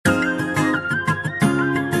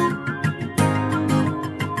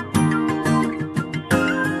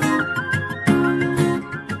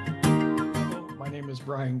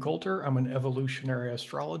Bryan Colter. I'm an evolutionary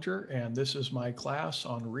astrologer, and this is my class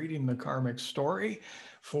on reading the karmic story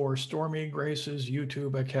for Stormie Grace's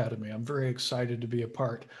YouTube Academy. I'm very excited to be a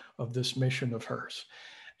part of this mission of hers.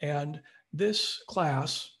 And this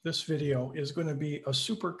class, this video, is going to be a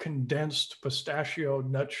super condensed pistachio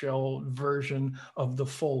nutshell version of the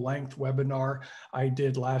full length webinar I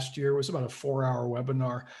did last year. It was about a 4-hour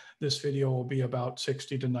webinar. This video will be about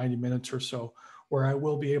 60 to 90 minutes or so, where I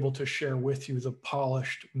will be able to share with you the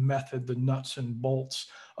polished method, the nuts and bolts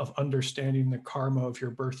of understanding the karma of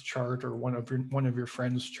your birth chart or one of your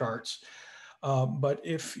friends' charts. But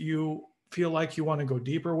if you feel like you want to go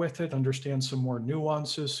deeper with it, understand some more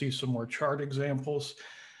nuances, see some more chart examples,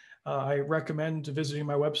 I recommend visiting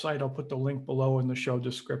my website. I'll put the link below in the show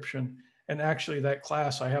description. And actually that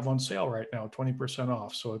class I have on sale right now, 20%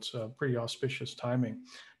 off. So it's a pretty auspicious timing.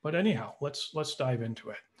 But anyhow, let's dive into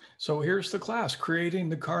it. So here's the class, Creating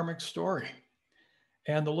the Karmic Story.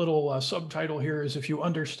 And the little subtitle here is, if you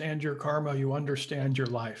understand your karma, you understand your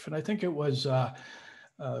life. And I think it was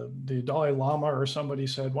the Dalai Lama or somebody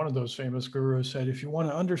said, one of those famous gurus said, if you want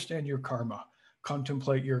to understand your karma,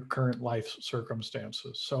 contemplate your current life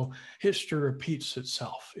circumstances. So history repeats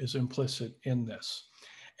itself is implicit in this.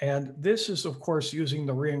 And this is, of course, using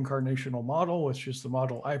the reincarnational model, which is the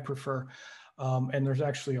model I prefer. And there's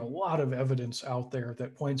actually a lot of evidence out there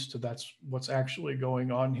that points to that's what's actually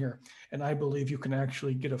going on here. And I believe you can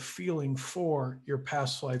actually get a feeling for your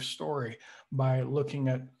past life story by looking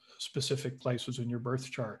at specific places in your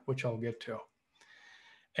birth chart, which I'll get to.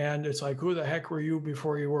 And it's like, who the heck were you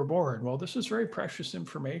before you were born? Well, this is very precious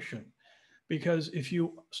information, because if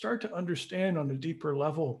you start to understand on a deeper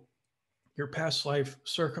level your past life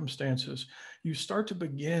circumstances, you start to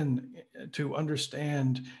begin to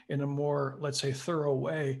understand in a more, let's say, thorough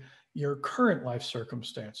way your current life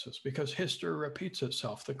circumstances, because history repeats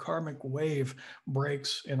itself. The karmic wave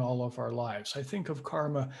breaks in all of our lives. I think of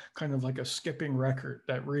karma kind of like a skipping record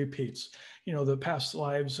that repeats. You know, the past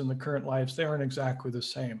lives and the current lives, they aren't exactly the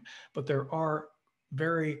same, but there are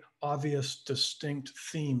very obvious, distinct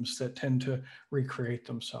themes that tend to recreate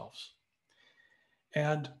themselves.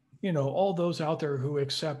 And you know, all those out there who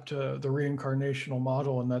accept the reincarnational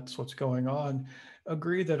model, and that's what's going on,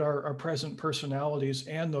 agree that our present personalities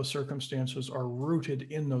and those circumstances are rooted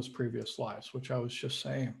in those previous lives, which I was just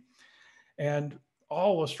saying. And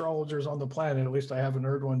all astrologers on the planet, at least I haven't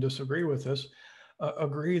heard one disagree with this,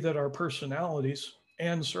 agree that our personalities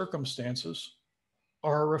and circumstances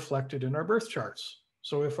are reflected in our birth charts.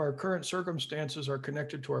 So if our current circumstances are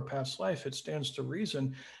connected to our past life, it stands to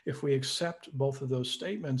reason, if we accept both of those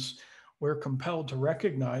statements, we're compelled to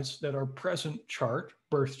recognize that our present chart,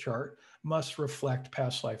 birth chart, must reflect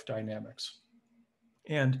past life dynamics.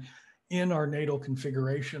 And in our natal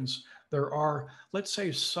configurations, there are, let's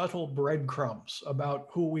say, subtle breadcrumbs about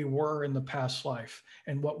who we were in the past life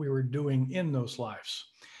and what we were doing in those lives.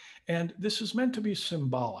 And this is meant to be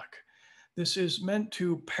symbolic. This is meant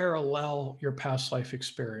to parallel your past life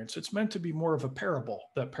experience. It's meant to be more of a parable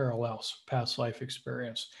that parallels past life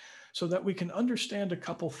experience, so that we can understand a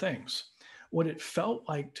couple things. What it felt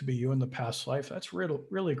like to be you in the past life, that's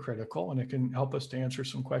really critical, and it can help us to answer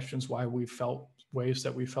some questions why we felt ways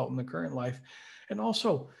that we felt in the current life, and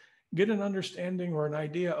also get an understanding or an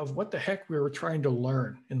idea of what the heck we were trying to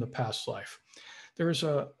learn in the past life. There's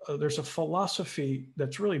a philosophy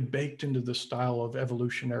that's really baked into the style of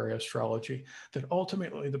evolutionary astrology, that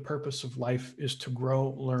ultimately the purpose of life is to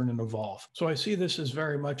grow, learn, and evolve. So I see this as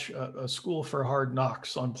very much a school for hard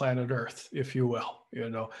knocks on planet Earth, if you will. You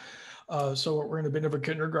know, so we're in a bit of a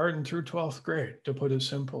kindergarten through 12th grade, to put it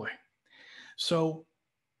simply. So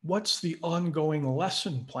what's the ongoing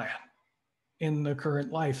lesson plan in the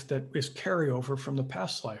current life that is carryover from the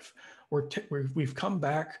past life? We've come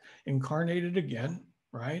back, incarnated again,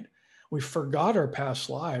 right? We forgot our past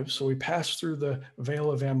lives, so we passed through the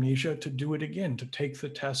veil of amnesia to do it again, to take the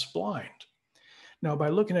test blind. Now, by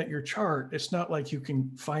looking at your chart, it's not like you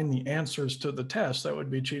can find the answers to the test. That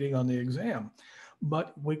would be cheating on the exam.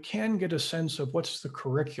 But we can get a sense of what's the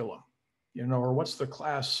curriculum, you know, or what's the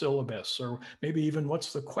class syllabus, or maybe even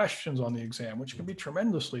what's the questions on the exam, which can be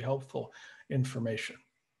tremendously helpful information.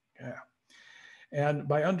 Yeah. And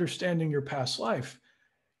by understanding your past life,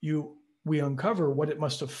 we uncover what it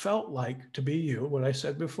must have felt like to be you, what I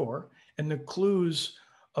said before, and the clues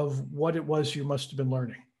of what it was you must have been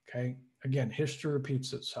learning. Okay. Again, history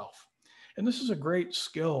repeats itself. And this is a great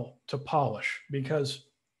skill to polish, because,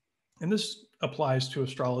 and this applies to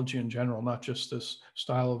astrology in general, not just this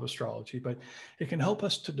style of astrology, but it can help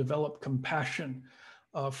us to develop compassion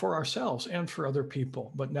for ourselves and for other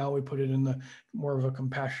people. But now we put it in the more of a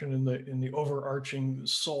compassion in the overarching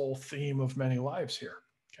soul theme of many lives here.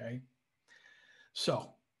 Okay.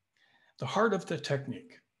 So the heart of the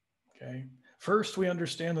technique. Okay. First, we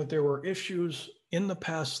understand that there were issues in the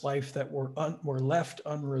past life that were left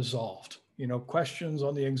unresolved. Questions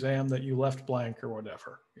on the exam that you left blank or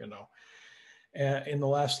whatever. In the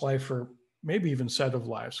last life, or maybe even set of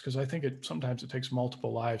lives, because I think sometimes it takes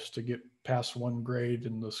multiple lives to get past one grade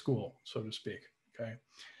in the school, so to speak. Okay.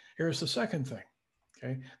 Here's the second thing.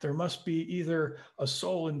 Okay. There must be either a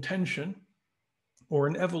soul intention or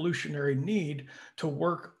an evolutionary need to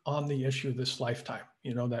work on the issue this lifetime,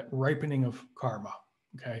 that ripening of karma.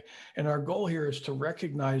 Okay. And our goal here is to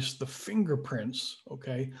recognize the fingerprints,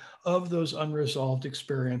 okay, of those unresolved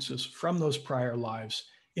experiences from those prior lives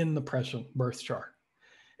in the present birth chart.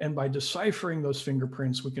 And by deciphering those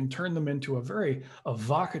fingerprints, we can turn them into a very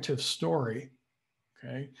evocative story,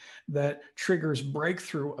 okay, that triggers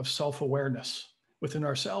breakthrough of self-awareness within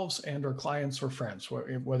ourselves and our clients or friends,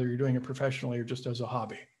 whether you're doing it professionally or just as a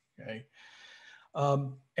hobby. Okay.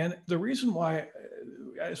 And the reason why,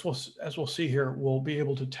 as we'll see here, we'll be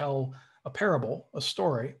able to tell a parable, a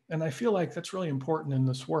story. And I feel like that's really important in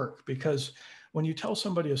this work, because when you tell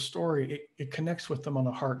somebody a story, it connects with them on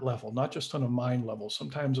a heart level, not just on a mind level.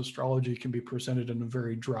 Sometimes astrology can be presented in a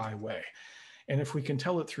very dry way. And if we can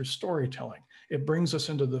tell it through storytelling, it brings us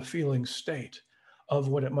into the feeling state of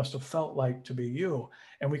what it must have felt like to be you.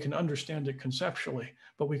 And we can understand it conceptually,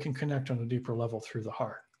 but we can connect on a deeper level through the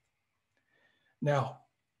heart. Now,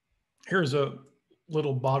 here's a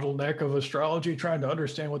little bottleneck of astrology, trying to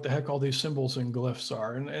understand what the heck all these symbols and glyphs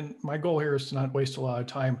are. And my goal here is to not waste a lot of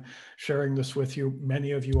time sharing this with you.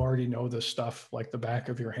 Many of you already know this stuff like the back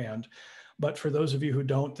of your hand. But for those of you who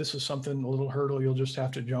don't, this is something, a little hurdle you'll just have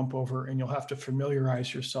to jump over, and you'll have to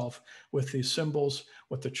familiarize yourself with these symbols,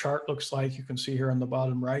 what the chart looks like. You can see here on the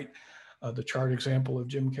bottom right, the chart example of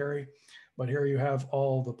Jim Carrey. But here you have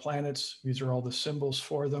all the planets. These are all the symbols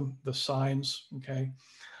for them, the signs, okay?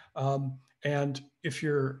 And if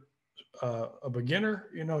you're a beginner,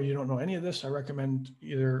 you don't know any of this, I recommend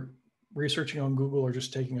either researching on Google or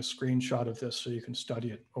just taking a screenshot of this so you can study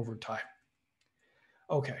it over time.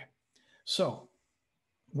 Okay. So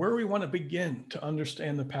where we want to begin to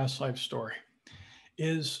understand the past life story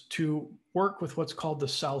is to work with what's called the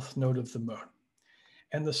south node of the moon.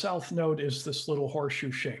 And the south node is this little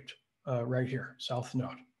horseshoe shaped right here, south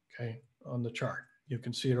node, okay, on the chart. You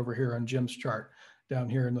can see it over here on Jim's chart, down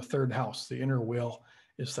here in the third house. The inner wheel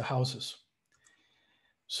is the houses.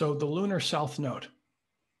 So the lunar south node,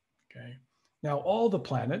 okay. Now all the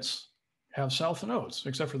planets have south nodes,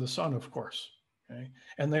 except for the sun, of course. Okay?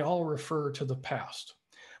 And they all refer to the past,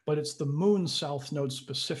 but it's the moon's south node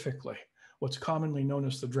specifically, what's commonly known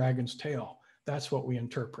as the dragon's tail. That's what we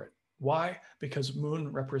interpret. Why? Because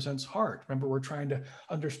moon represents heart. Remember, we're trying to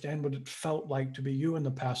understand what it felt like to be you in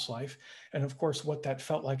the past life. And of course, what that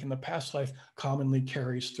felt like in the past life commonly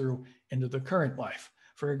carries through into the current life.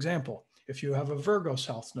 For example, if you have a Virgo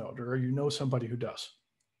south node, or you know somebody who does,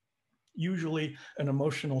 usually an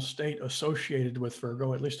emotional state associated with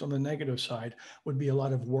Virgo, at least on the negative side, would be a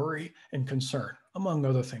lot of worry and concern, among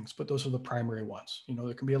other things, but those are the primary ones.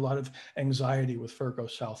 There can be a lot of anxiety with Virgo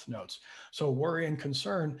south nodes. So worry and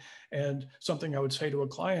concern, and something I would say to a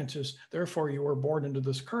client is, therefore you were born into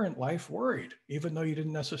this current life worried, even though you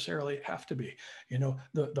didn't necessarily have to be.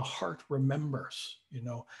 The heart remembers,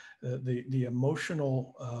 the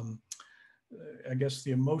emotional, I guess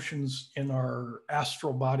the emotions in our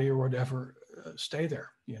astral body or whatever stay there,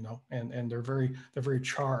 and they're very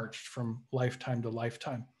charged from lifetime to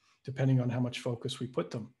lifetime, depending on how much focus we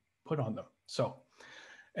put on them. So,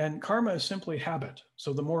 and karma is simply habit.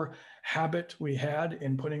 So the more habit we had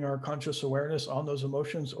in putting our conscious awareness on those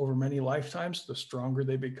emotions over many lifetimes, the stronger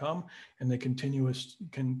they become, and they can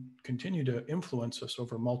continue to influence us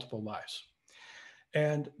over multiple lives.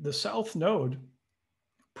 And the south node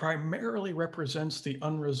primarily represents the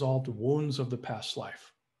unresolved wounds of the past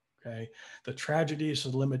life, okay? The tragedies,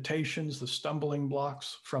 the limitations, the stumbling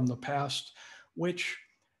blocks from the past, which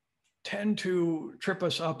tend to trip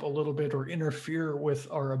us up a little bit or interfere with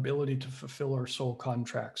our ability to fulfill our soul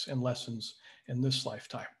contracts and lessons in this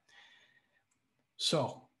lifetime.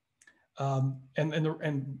 So,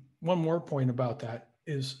 and one more point about that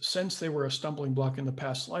is, since they were a stumbling block in the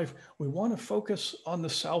past life, we want to focus on the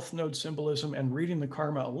south node symbolism and reading the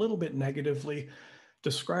karma a little bit negatively,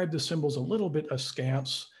 describe the symbols a little bit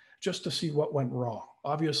askance, just to see what went wrong.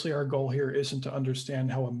 Obviously, our goal here isn't to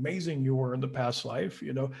understand how amazing you were in the past life.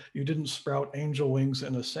 You didn't sprout angel wings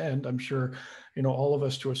and ascend. I'm sure, all of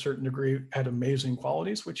us to a certain degree had amazing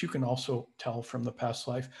qualities, which you can also tell from the past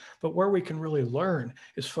life. But where we can really learn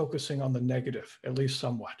is focusing on the negative, at least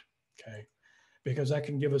somewhat, okay? because that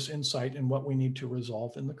can give us insight in what we need to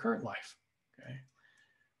resolve in the current life. Okay.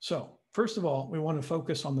 So first of all, we want to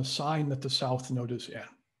focus on the sign that the South Node is in.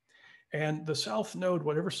 And the South Node,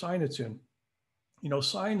 whatever sign it's in,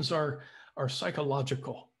 signs are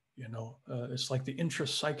psychological. It's like the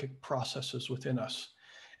intrapsychic processes within us.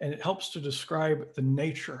 And it helps to describe the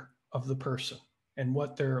nature of the person and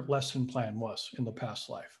what their lesson plan was in the past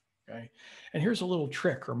life. Okay. And here's a little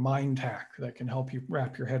trick or mind hack that can help you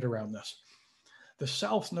wrap your head around this. The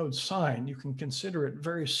South Node sign, you can consider it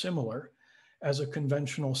very similar as a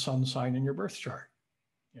conventional sun sign in your birth chart.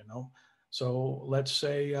 So let's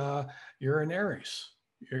say you're an Aries.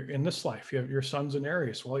 You're in this life, you have your sun's in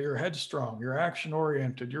Aries. Well, you're headstrong, you're action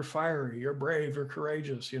oriented, you're fiery, you're brave, you're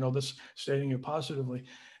courageous. This stating you positively.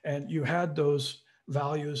 And you had those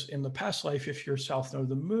values in the past life if your South Node of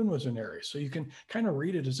the moon was in Aries. So you can kind of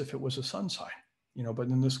read it as if it was a sun sign, but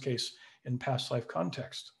in this case, in past life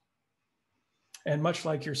context. And much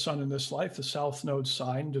like your sun in this life, the South Node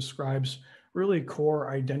sign describes really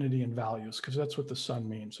core identity and values, because that's what the sun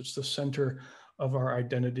means. It's the center of our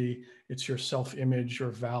identity. It's your self-image, your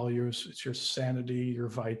values, it's your sanity, your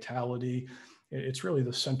vitality. It's really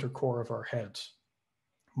the center core of our heads,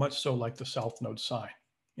 much so like the South Node sign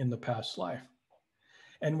in the past life.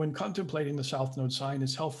 And when contemplating the South Node sign,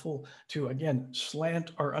 it's helpful to, again,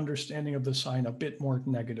 slant our understanding of the sign a bit more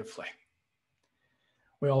negatively.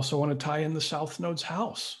 We also want to tie in the South Node's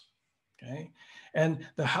house, okay? And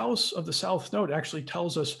the house of the South Node actually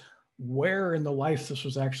tells us where in the life this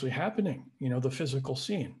was actually happening, the physical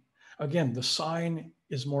scene. Again, the sign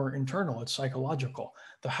is more internal, it's psychological.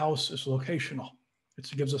 The house is locational.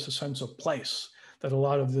 It gives us a sense of place that a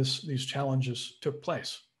lot of these challenges took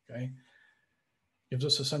place, okay? Gives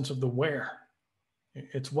us a sense of the where.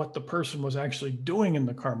 It's what the person was actually doing in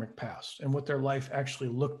the karmic past and what their life actually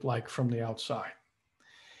looked like from the outside.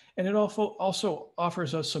 And it also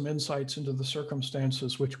offers us some insights into the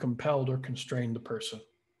circumstances which compelled or constrained the person.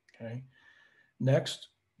 Okay. Next,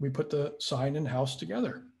 we put the sign and house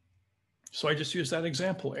together. So I just used that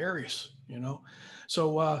example, Aries,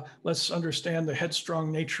 So let's understand the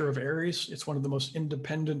headstrong nature of Aries. It's one of the most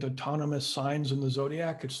independent, autonomous signs in the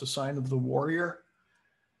zodiac. It's the sign of the warrior.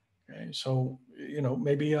 Okay. So,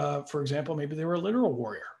 maybe, for example, maybe they were a literal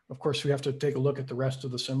warrior. Of course, we have to take a look at the rest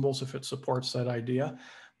of the symbols if it supports that idea.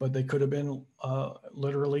 But they could have been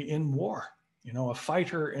literally in war, a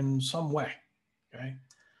fighter in some way, okay?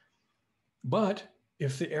 But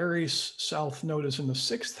if the Aries South Node is in the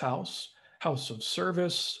 6th house, house of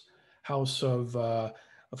service, house of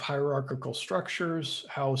hierarchical structures,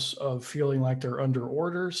 house of feeling like they're under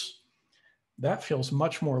orders, that feels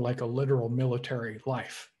much more like a literal military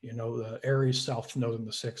life, the Aries South Node in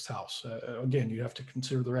the 6th house. Again, you have to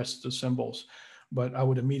consider the rest of the symbols, but I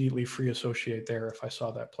would immediately free associate there if I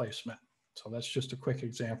saw that placement. So that's just a quick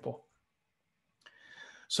example.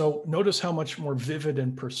 So notice how much more vivid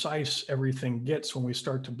and precise everything gets when we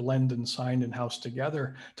start to blend and sign and house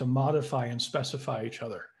together to modify and specify each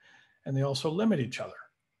other. And they also limit each other,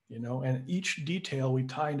 and each detail we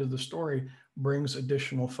tie into the story brings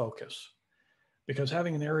additional focus. Because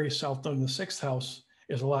having an Aries South Node in the 6th house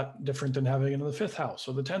is a lot different than having it in the 5th house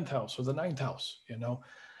or the 10th house or the 9th house, You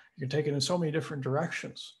can take it in so many different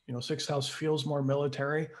directions. 6th house feels more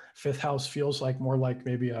military. 5th house feels more like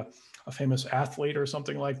maybe a famous athlete or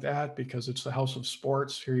something like that, because it's the house of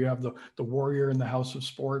sports. Here you have the warrior in the house of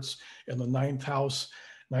sports. In the 9th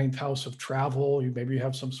house of travel, you maybe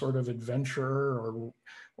have some sort of adventurer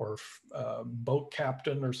or boat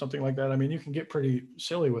captain or something like that. I mean, you can get pretty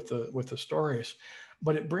silly with the stories,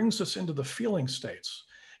 but it brings us into the feeling states.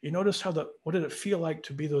 You notice what did it feel like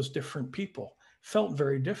to be those different people? Felt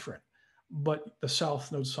very different, but the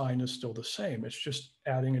South Node sign is still the same. It's just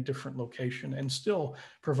adding a different location and still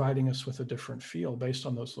providing us with a different feel based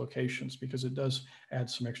on those locations, because it does add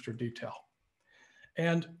some extra detail.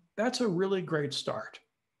 And that's a really great start.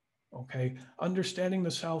 Okay. Understanding the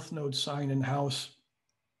South Node sign and house,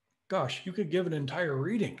 gosh, you could give an entire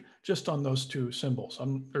reading just on those two symbols.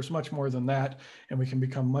 There's much more than that, and we can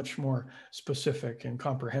become much more specific and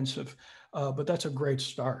comprehensive, but that's a great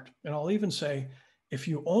start. And I'll even say, if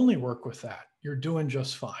you only work with that, you're doing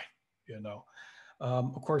just fine,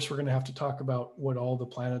 Of course, we're going to have to talk about what all the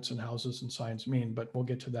planets and houses and signs mean, but we'll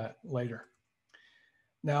get to that later.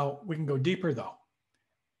 Now, we can go deeper, though.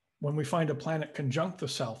 When we find a planet conjunct the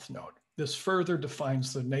South Node, this further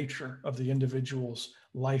defines the nature of the individual's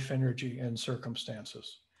life energy and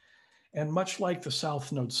circumstances. And much like the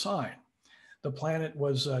South Node sign, the planet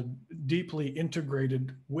was deeply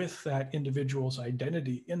integrated with that individual's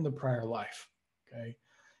identity in the prior life. Okay.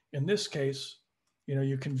 In this case,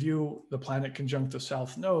 you can view the planet conjunct the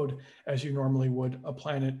south node as you normally would a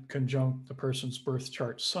planet conjunct the person's birth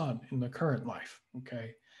chart sun in the current life,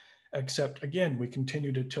 okay? Except again, we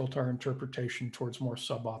continue to tilt our interpretation towards more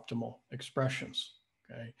suboptimal expressions,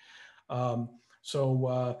 okay?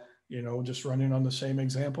 Just running on the same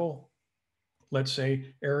example, let's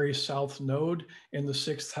say Aries south node in the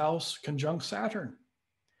 6th house conjunct Saturn.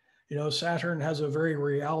 Saturn has a very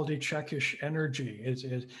reality checkish energy.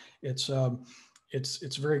 It's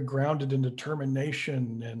very grounded in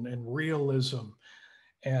determination and realism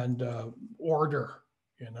and order,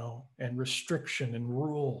 and restriction and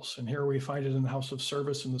rules. And here we find it in the house of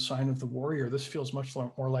service in the sign of the warrior. This feels much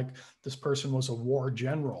more like this person was a war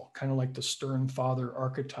general, kind of like the stern father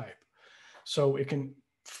archetype. So it can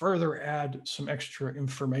further add some extra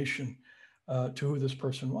information to who this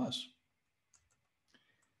person was.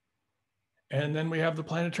 And then we have the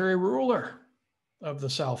planetary ruler of the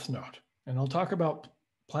south node. And I'll talk about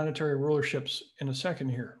planetary rulerships in a second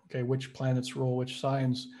here, okay, which planets rule which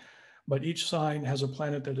signs, but each sign has a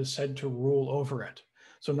planet that is said to rule over it.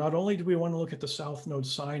 So not only do we want to look at the south node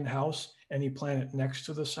sign house, any planet next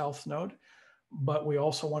to the south node, but we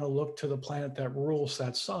also want to look to the planet that rules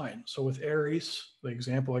that sign. So with Aries, the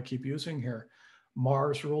example I keep using here,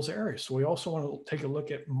 Mars rules Aries. So we also want to take a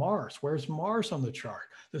look at Mars. Where's Mars on the chart?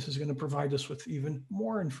 This is going to provide us with even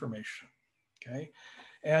more information, okay?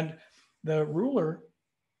 And the ruler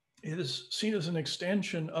is seen as an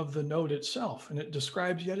extension of the node itself, and it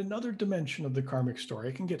describes yet another dimension of the karmic story.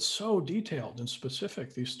 It can get so detailed and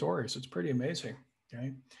specific, these stories. It's pretty amazing,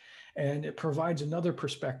 okay? And it provides another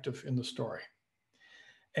perspective in the story.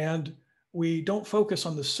 And we don't focus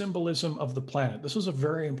on the symbolism of the planet. This is a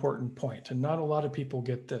very important point, and not a lot of people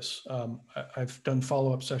get this. I've done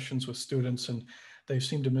follow-up sessions with students, and they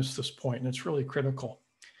seem to miss this point, and it's really critical.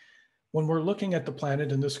 When we're looking at the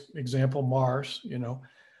planet, in this example, Mars,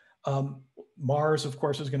 Mars, of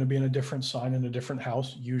course, is going to be in a different sign in a different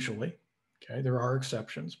house, usually. Okay, there are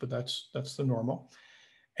exceptions, but that's the normal.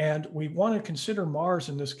 And we want to consider Mars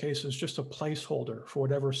in this case as just a placeholder for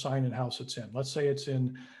whatever sign and house it's in. Let's say it's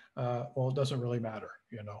in, it doesn't really matter,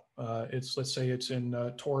 let's say it's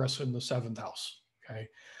in Taurus in the 7th house, okay?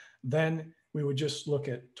 Then we would just look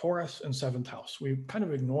at Taurus and 7th house. We kind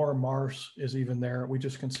of ignore Mars is even there. We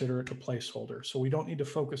just consider it a placeholder. So we don't need to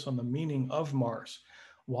focus on the meaning of Mars.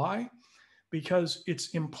 Why? Because it's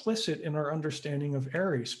implicit in our understanding of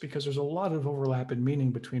Aries, because there's a lot of overlap in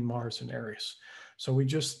meaning between Mars and Aries. So we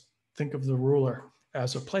just think of the ruler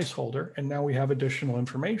as a placeholder, and now we have additional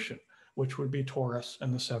information, which would be Taurus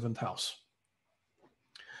and the 7th house.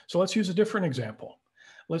 So let's use a different example.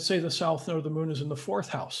 Let's say the south node of the moon is in the 4th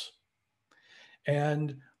house.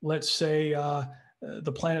 And let's say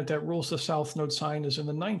the planet that rules the south node sign is in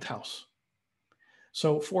the 9th house.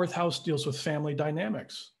 So 4th house deals with family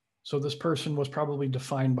dynamics. So this person was probably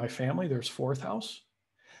defined by family. There's 4th house,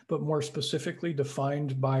 but more specifically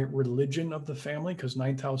defined by religion of the family, because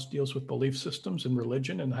 9th house deals with belief systems and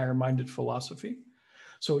religion and higher-minded philosophy.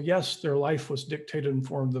 So yes, their life was dictated and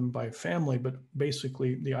formed them by family, but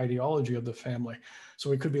basically the ideology of the family.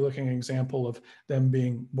 So we could be looking at an example of them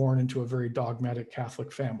being born into a very dogmatic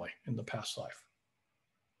Catholic family in the past life.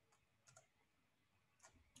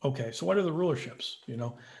 Okay, so what are the rulerships?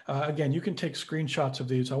 Again, you can take screenshots of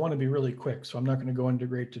these. I want to be really quick, so I'm not going to go into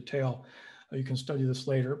great detail. You can study this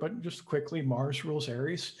later, but just quickly, Mars rules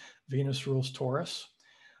Aries, Venus rules Taurus,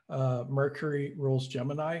 Mercury rules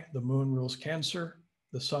Gemini, the moon rules Cancer,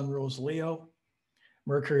 the sun rules Leo.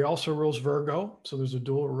 Mercury also rules Virgo, so there's a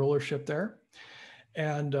dual rulership there.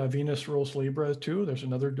 And Venus rules Libra too. There's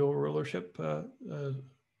another dual rulership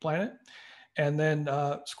planet. And then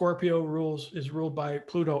Scorpio is ruled by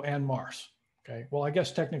Pluto and Mars. Okay, well, I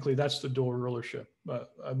guess technically that's the dual rulership.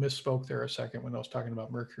 I misspoke there a second when I was talking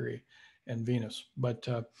about Mercury and Venus. But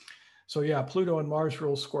so yeah, Pluto and Mars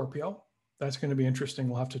rule Scorpio. That's going to be interesting.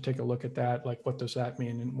 We'll have to take a look at that. Like, what does that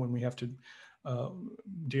mean? And when we have to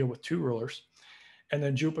deal with two rulers. And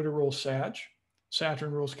then Jupiter rules Sag.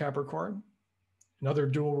 Saturn rules Capricorn. Another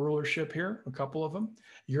dual rulership here, a couple of them.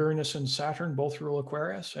 Uranus and Saturn both rule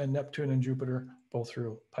Aquarius, and Neptune and Jupiter both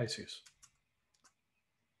rule Pisces.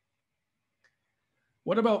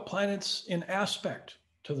 What about planets in aspect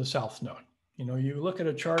to the south node? You look at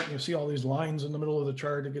a chart and you see all these lines in the middle of the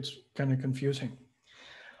chart. It gets kind of confusing.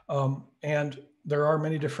 And there are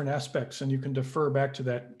many different aspects, and you can defer back to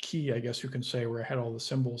that key, I guess you can say, where I had all the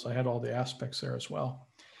symbols. I had all the aspects there as well.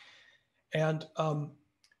 And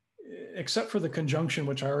except for the conjunction,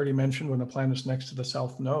 which I already mentioned when the planet is next to the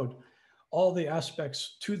south node, all the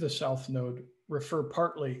aspects to the south node refer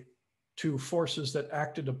partly to forces that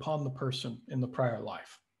acted upon the person in the prior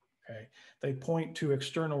life. Okay. They point to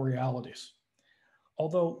external realities.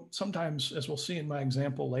 Although sometimes, as we'll see in my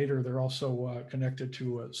example later, they're also connected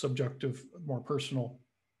to subjective, more personal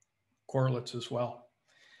correlates as well.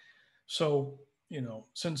 So,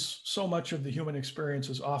 since so much of the human experience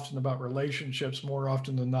is often about relationships, more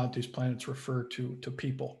often than not, these planets refer to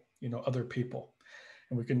people, other people.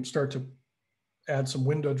 And we can start to add some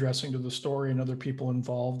window dressing to the story and other people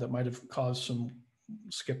involved that might have caused some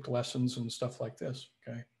skipped lessons and stuff like this.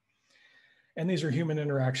 Okay. And these are human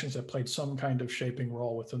interactions that played some kind of shaping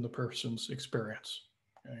role within the person's experience.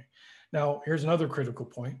 Okay. Now, here's another critical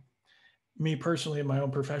point. Me personally, in my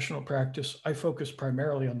own professional practice, I focus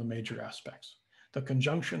primarily on the major aspects: the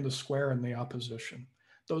conjunction, the square, and the opposition.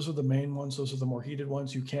 Those are the main ones. Those are the more heated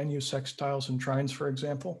ones. You can use sextiles and trines, for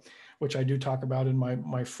example, which I do talk about in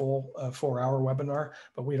my full 4-hour webinar,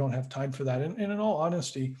 but we don't have time for that. And in all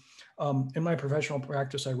honesty, in my professional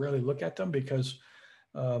practice, I rarely look at them because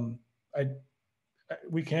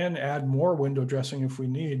we can add more window dressing if we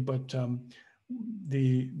need, but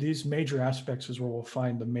these major aspects is where we'll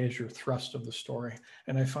find the major thrust of the story.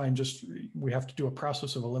 And I find we have to do a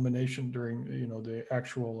process of elimination during the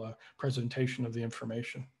actual presentation of the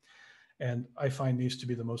information. And I find these to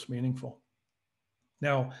be the most meaningful.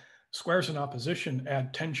 Now, squares in opposition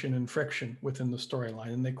add tension and friction within the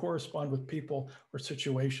storyline, and they correspond with people or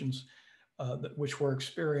situations which were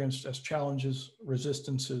experienced as challenges,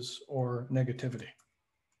 resistances, or negativity.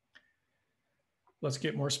 Let's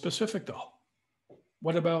get more specific though.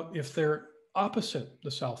 What about if they're opposite the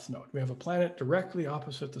south node? We have a planet directly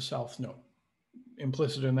opposite the south node.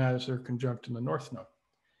 Implicit in that is they're conjunct in the north node.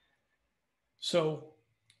 So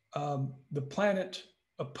the planet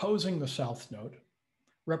opposing the south node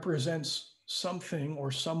represents something or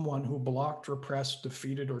someone who blocked, repressed,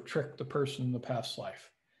 defeated, or tricked the person in the past life.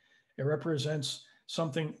 It represents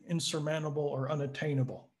something insurmountable or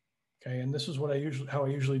unattainable. Okay, and this is how I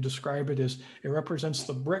usually describe it is it represents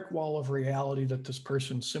the brick wall of reality that this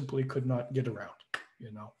person simply could not get around,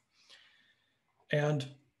 And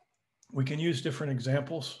we can use different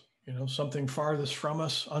examples, something farthest from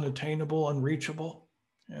us, unattainable, unreachable.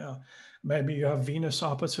 Yeah, maybe you have Venus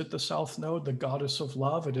opposite the south node, the goddess of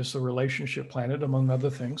love. It is the relationship planet, among other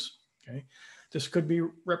things. Okay, this could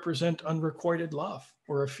represent unrequited love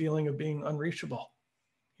or a feeling of being unreachable.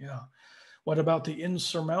 Yeah. What about the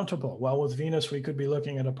insurmountable? Well, with Venus, we could be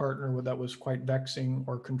looking at a partner that was quite vexing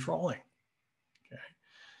or controlling. Okay.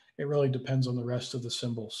 It really depends on the rest of the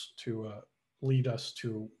symbols to lead us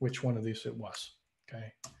to which one of these it was.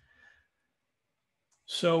 Okay.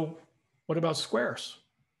 So what about squares?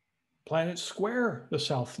 Planets square the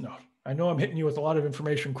south node. I know I'm hitting you with a lot of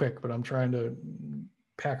information quick, but I'm trying to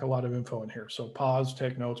pack a lot of info in here. So pause,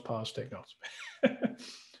 take notes, pause, take notes.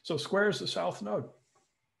 So squares the south node.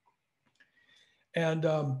 And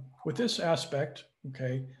with this aspect,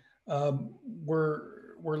 okay, we're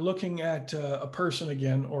looking at a person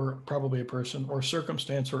again, or probably a person or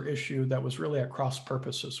circumstance or issue that was really at cross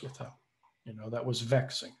purposes with them, that was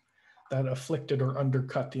vexing, that afflicted or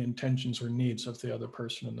undercut the intentions or needs of the other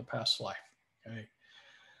person in the past life. Okay,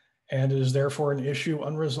 and it is therefore an issue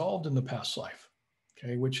unresolved in the past life.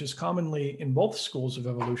 Okay, which is commonly in both schools of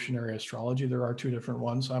evolutionary astrology. There are two different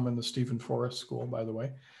ones. I'm in the Stephen Forrest school, by the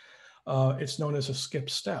way. It's known as a skip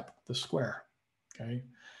step, the square. Okay.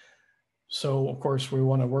 So of course we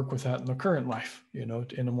want to work with that in the current life,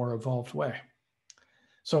 in a more evolved way.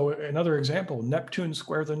 So another example, Neptune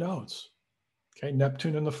square the nodes. Okay.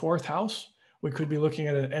 Neptune in the 4th house, we could be looking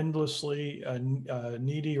at an endlessly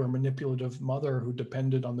needy or manipulative mother who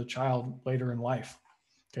depended on the child later in life.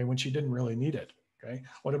 Okay. When she didn't really need it. Okay.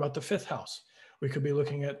 What about the 5th house? We could be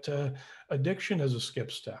looking at addiction as a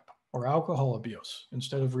skip step, or alcohol abuse,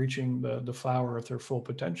 instead of reaching the flower at their full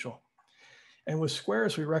potential. And with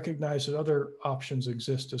squares, we recognize that other options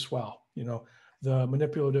exist as well. The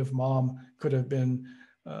manipulative mom could have been,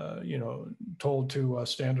 told to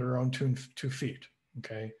stand at her own 2 feet.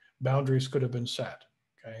 Okay, boundaries could have been set.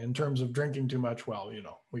 Okay, in terms of drinking too much, well,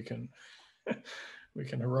 we can we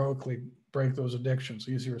can heroically break those addictions.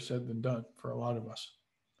 Easier said than done for a lot of us,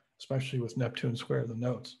 especially with Neptune square the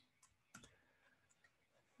nodes.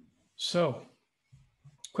 So,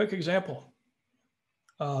 quick example.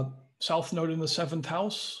 South node in the 7th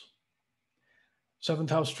house. 7th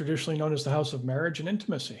house traditionally known as the house of marriage and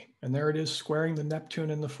intimacy. And there it is squaring the Neptune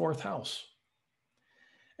in the 4th house.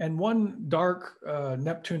 And one dark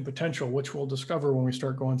Neptune potential, which we'll discover when we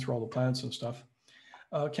start going through all the planets and stuff,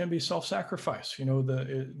 can be self-sacrifice.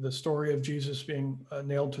 The story of Jesus being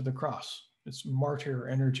nailed to the cross. It's martyr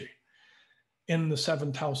energy in the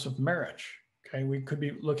 7th house of marriage. Okay, we could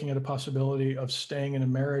be looking at a possibility of staying in a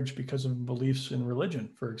marriage because of beliefs in religion,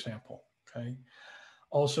 for example. Okay,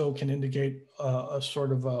 also can indicate a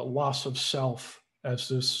sort of a loss of self as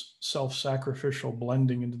this self-sacrificial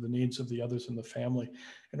blending into the needs of the others in the family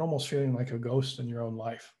and almost feeling like a ghost in your own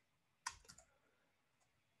life.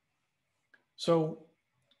 So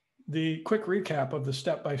the quick recap of the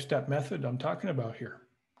step-by-step method I'm talking about here,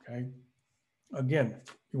 okay? Again,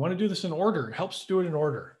 you want to do this in order. It helps to do it in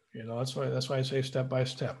order. You know, that's why I say step by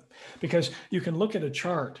step, because you can look at a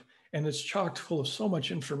chart and it's chocked full of so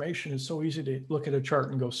much information. It's so easy to look at a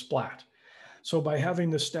chart and go splat. So by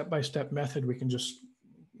having this step-by-step method, we can just,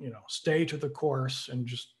 you know, stay to the course and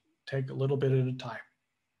just take a little bit at a time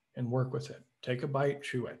and work with it. Take a bite,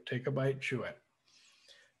 chew it. Take a bite, chew it.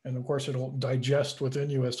 And of course, it'll digest within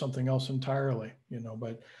you as something else entirely, you know,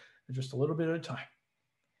 but just a little bit at a time.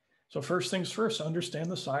 So first things first,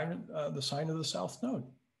 understand the sign of the South Node.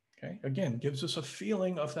 Okay, again, gives us a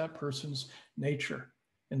feeling of that person's nature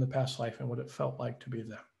in the past life and what it felt like to be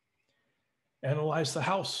them. Analyze the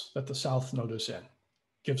house that the South Node is in.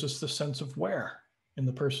 Gives us the sense of where in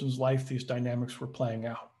the person's life these dynamics were playing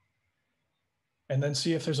out. And then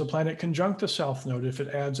see if there's a planet conjunct the South Node, if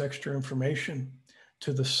it adds extra information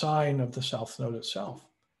to the sign of the South Node itself.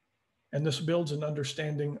 And this builds an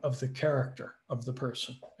understanding of the character of the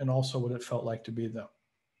person and also what it felt like to be them.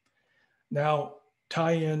 Now,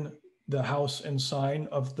 tie in the house and sign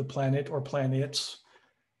of the planet or planets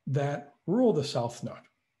that rule the South Node.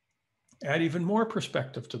 Add even more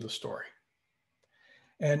perspective to the story.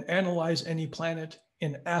 And analyze any planet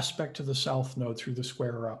in aspect to the South Node through the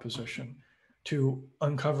square or opposition to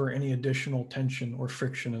uncover any additional tension or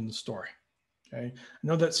friction in the story. Okay, I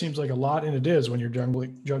know that seems like a lot, and it is when you're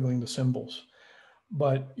juggling the symbols.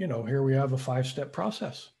 But, you know, here we have a 5-step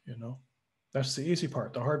process, you know. That's the easy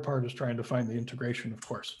part. The hard part is trying to find the integration, of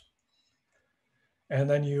course. And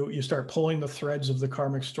then you start pulling the threads of the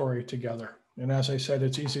karmic story together. And as I said,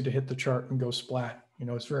 it's easy to hit the chart and go splat. You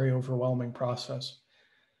know, it's a very overwhelming process.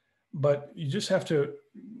 But you just have to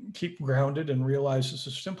keep grounded and realize this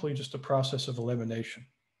is simply just a process of elimination.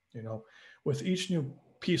 You know, with each new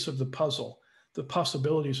piece of the puzzle, the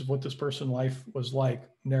possibilities of what this person's life was like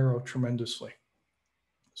narrow tremendously.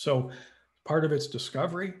 So part of it's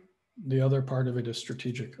discovery. The other part of it is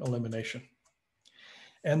strategic elimination.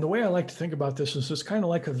 And the way I like to think about this is it's kind of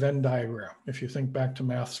like a Venn diagram. If you think back to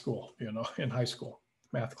math school, you know, in high school,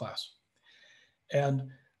 math class. And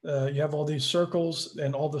you have all these circles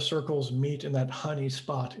and all the circles meet in that honey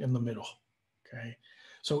spot in the middle, okay?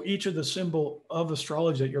 So each of the symbol of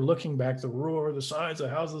astrology that you're looking back, the ruler, the signs, the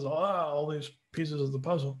houses, all these pieces of the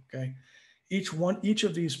puzzle, okay? Each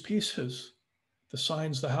of these pieces, the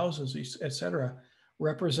signs, the houses, etc.,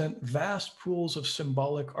 represent vast pools of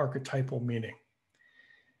symbolic archetypal meaning.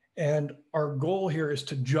 And our goal here is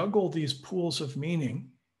to juggle these pools of meaning,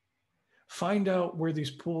 find out where these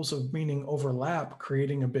pools of meaning overlap,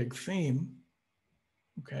 creating a big theme,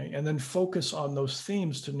 okay? And then focus on those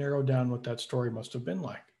themes to narrow down what that story must have been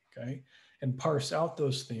like, okay? And parse out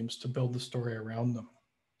those themes to build the story around them,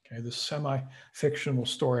 okay? The semi-fictional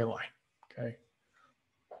storyline, okay?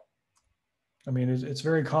 I mean, it's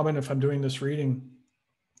very common if I'm doing this reading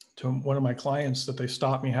to one of my clients that they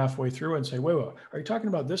stop me halfway through and say, wait, are you talking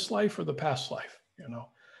about this life or the past life? You know,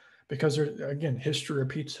 because there, again, history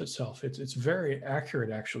repeats itself. It's very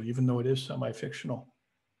accurate, actually, even though it is semi-fictional.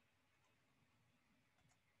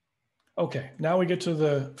 Okay, now we get to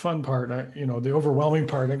the fun part, you know, the overwhelming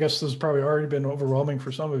part. I guess this has probably already been overwhelming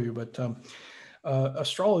for some of you, but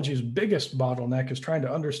astrology's biggest bottleneck is trying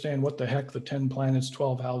to understand what the heck the 10 planets,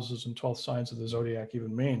 12 houses, and 12 signs of the zodiac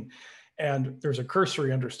even mean. And there's a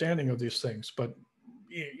cursory understanding of these things, but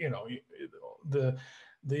you know,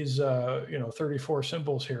 these 34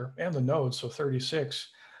 symbols here and the nodes, so 36,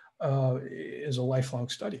 is a lifelong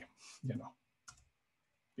study, you know,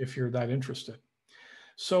 if you're that interested.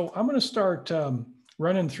 So I'm going to start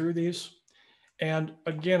running through these. And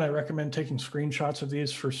again, I recommend taking screenshots of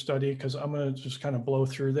these for study because I'm going to just kind of blow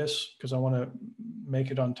through this because I want to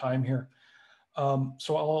make it on time here.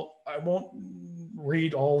 So I won't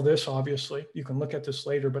read all this, obviously. You can look at this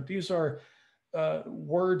later, but these are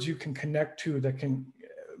words you can connect to that can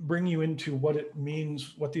bring you into what it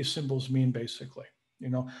means, what these symbols mean, basically. You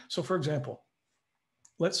know, so for example,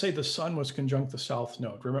 let's say the sun was conjunct the South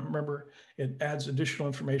Node. Remember, it adds additional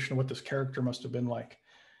information on what this character must have been like.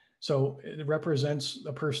 So it represents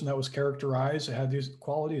a person that was characterized, it had these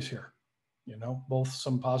qualities here, you know, both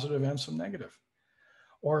some positive and some negative.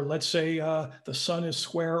 Or let's say the sun is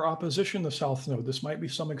square opposition the South Node. This might be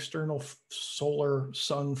some external solar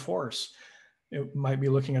sun force. It might be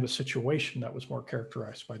looking at a situation that was more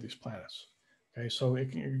characterized by these planets. Okay, so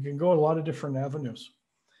it can go a lot of different avenues.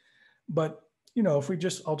 But, you know, if we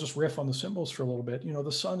just, I'll just riff on the symbols for a little bit. You know,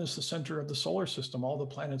 the sun is the center of the solar system. All the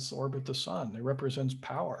planets orbit the sun. It represents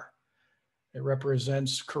power. It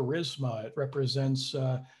represents charisma. It represents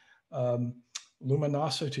um,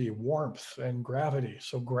 luminosity, warmth, and gravity.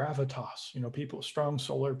 So gravitas, you know, people, strong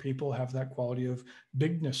solar people have that quality of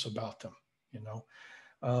bigness about them, you know,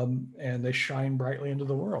 and they shine brightly into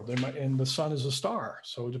the world. And the sun is a star.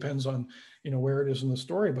 So it depends on, you know, where it is in the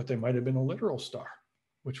story, but they might have been a literal star,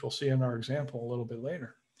 which we'll see in our example a little bit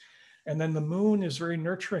later. And then the moon is very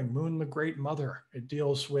nurturing. Moon, the great mother. It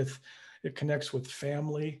deals with, it connects with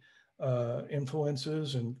family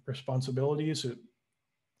influences and responsibilities. It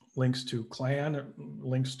links to clan, it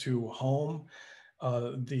links to home.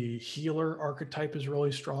 The healer archetype is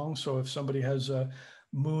really strong. So if somebody has a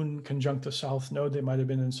moon conjunct the south node, they might have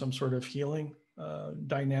been in some sort of healing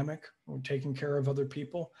dynamic or taking care of other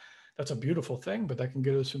people. That's a beautiful thing, but that can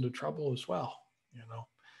get us into trouble as well, you know.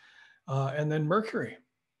 And then Mercury.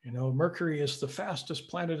 You know, Mercury is the fastest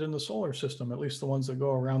planet in the solar system, at least the ones that go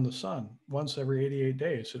around the sun. Once every 88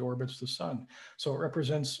 days, it orbits the sun. So it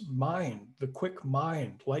represents mind, the quick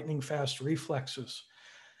mind, lightning fast reflexes.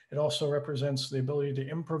 It also represents the ability to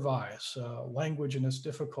improvise, language and its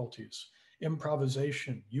difficulties,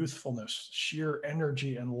 improvisation, youthfulness, sheer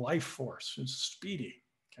energy and life force. It's speedy,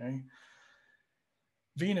 okay?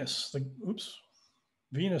 Venus,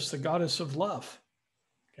 Venus, the goddess of love,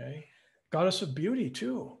 okay? Goddess of beauty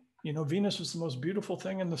too. You know, Venus is the most beautiful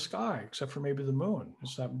thing in the sky, except for maybe the moon.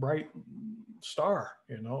 It's that bright star,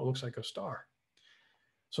 you know, it looks like a star.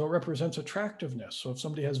 So it represents attractiveness. So if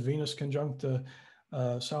somebody has Venus conjunct the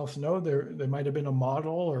south node, there might have been a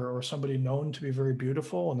model or somebody known to be very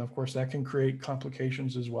beautiful. And of course, that can create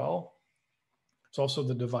complications as well. It's also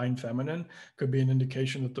the divine feminine. Could be an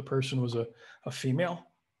indication that the person was a female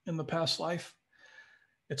in the past life.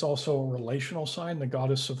 It's also a relational sign, the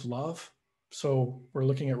goddess of love. So we're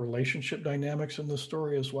looking at relationship dynamics in the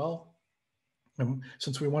story as well. And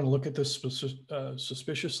since we want to look at this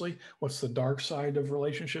suspiciously, what's the dark side of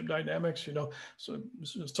relationship dynamics? You know, so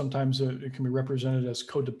sometimes it can be represented as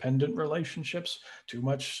codependent relationships, too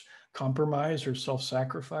much compromise or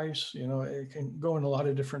self-sacrifice. You know, it can go in a lot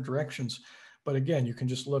of different directions. But again, you can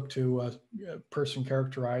just look to a person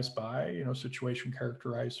characterized by, you know, situation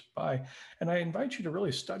characterized by. And I invite you to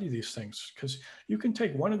really study these things, because you can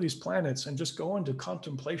take one of these planets and just go into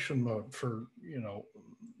contemplation mode for, you know,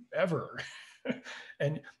 ever.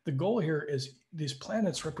 And the goal here is these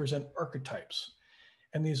planets represent archetypes.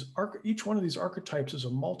 And each one of these archetypes is a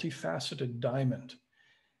multifaceted diamond.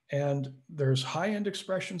 And there's high-end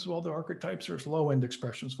expressions of all the archetypes. There's low-end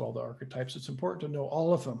expressions of all the archetypes. It's important to know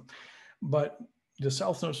all of them. But the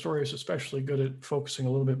South Node story is especially good at focusing a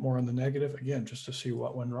little bit more on the negative, again, just to see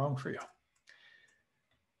what went wrong for you.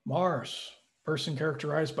 Mars, person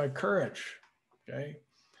characterized by courage, okay?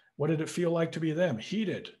 What did it feel like to be them?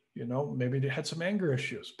 Heated, you know, maybe they had some anger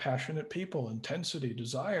issues, passionate people, intensity,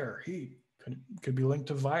 desire, heat, could be linked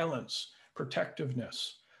to violence,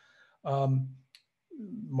 protectiveness.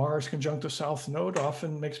 Mars conjunct the South Node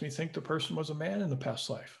often makes me think the person was a man in the past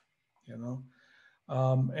life, you know?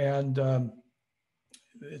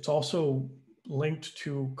 It's also linked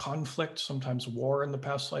to conflict, sometimes war in the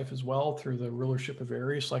past life as well, through the rulership of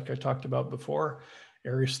Aries, like I talked about before.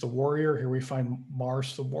 Aries, the warrior. Here we find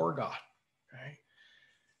Mars, the war god. Okay?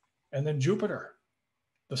 And then Jupiter,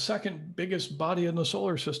 the second biggest body in the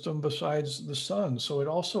solar system besides the sun. So it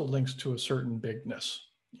also links to a certain bigness,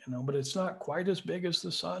 you know, but it's not quite as big as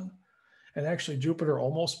the sun. And actually, Jupiter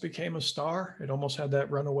almost became a star. It almost had that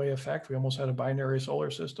runaway effect. We almost had a binary solar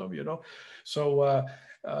system, you know. So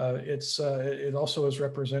it also is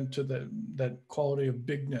represent to that quality of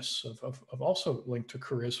bigness, of also linked to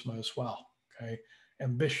charisma as well. Okay,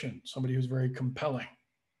 ambition, somebody who's very compelling.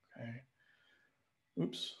 Okay,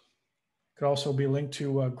 oops. Could also be linked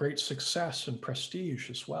to great success and prestige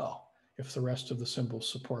as well, if the rest of the symbols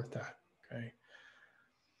support that. Okay.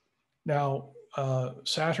 Now,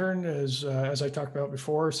 Saturn is, as I talked about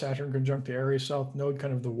before, Saturn conjunct the Aries South Node,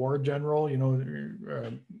 kind of the war general, you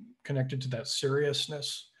know, connected to that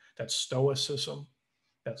seriousness, that stoicism,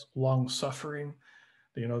 that long suffering,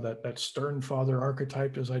 you know, that stern father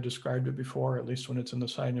archetype, as I described it before, at least when it's in the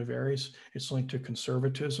sign of Aries. It's linked to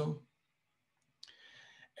conservatism.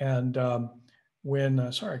 And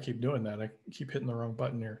sorry, I keep doing that. I keep hitting the wrong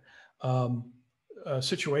button here. A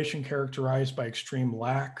situation characterized by extreme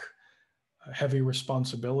lack, heavy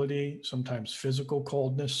responsibility, sometimes physical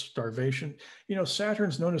coldness, starvation. You know,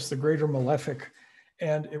 Saturn's known as the greater malefic,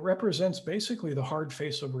 and it represents basically the hard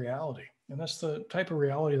face of reality. And that's the type of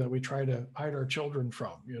reality that we try to hide our children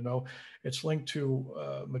from. You know, it's linked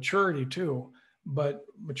to maturity too, but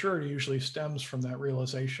maturity usually stems from that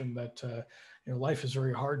realization that you know, life is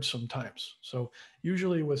very hard sometimes. So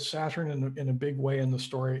usually with Saturn in a big way in the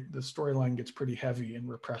storyline gets pretty heavy and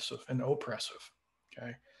repressive and oppressive.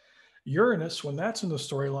 Okay. Uranus, when that's in the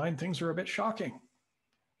storyline, things are a bit shocking.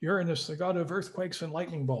 Uranus, the god of earthquakes and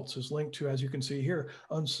lightning bolts, is linked to, as you can see here,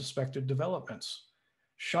 unsuspected developments,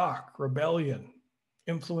 shock, rebellion,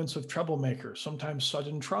 influence of troublemakers, sometimes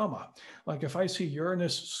sudden trauma. Like if I see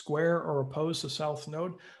Uranus square or oppose the South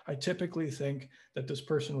Node, I typically think that this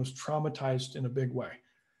person was traumatized in a big way,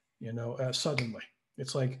 you know, suddenly.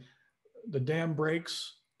 It's like the dam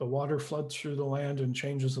breaks, the water floods through the land and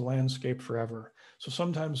changes the landscape forever. So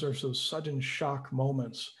sometimes there's those sudden shock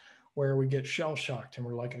moments where we get shell shocked and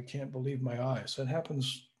we're like, I can't believe my eyes. That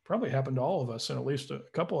happens, probably happened to all of us in at least a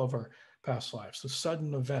couple of our past lives. The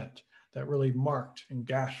sudden event that really marked and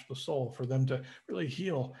gashed the soul for them to really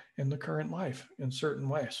heal in the current life in certain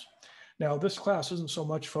ways. Now, this class isn't so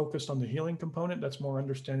much focused on the healing component. That's more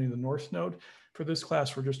understanding the North Node. For this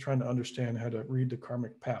class, we're just trying to understand how to read the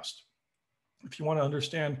karmic past. If you want to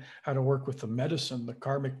understand how to work with the medicine, the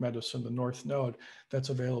karmic medicine, the North Node, that's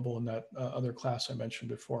available in that other class I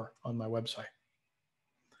mentioned before on my website.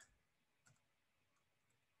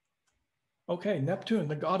 Okay, Neptune,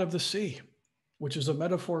 the god of the sea, which is a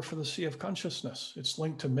metaphor for the sea of consciousness. It's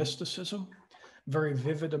linked to mysticism, very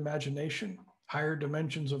vivid imagination, higher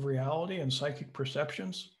dimensions of reality and psychic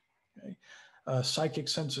perceptions, okay? Psychic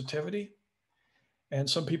sensitivity. And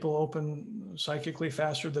some people open psychically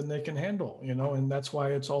faster than they can handle, you know, and that's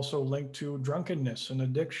why it's also linked to drunkenness and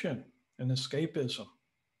addiction and escapism,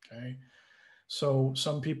 okay? So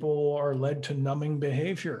some people are led to numbing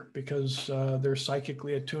behavior because they're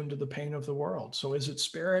psychically attuned to the pain of the world. So is it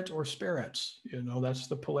spirit or spirits? You know, that's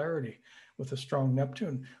the polarity with a strong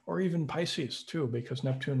Neptune, or even Pisces too, because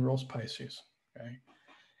Neptune rules Pisces, okay?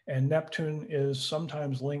 And Neptune is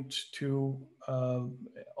sometimes linked to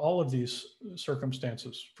all of these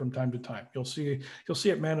circumstances from time to time. You'll see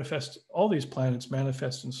it manifest, all these planets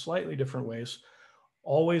manifest in slightly different ways,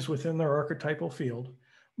 always within their archetypal field,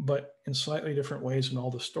 but in slightly different ways in all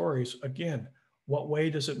the stories. Again, what way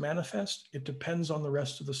does it manifest? It depends on the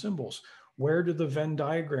rest of the symbols. Where do the Venn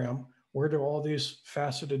diagram, where do all these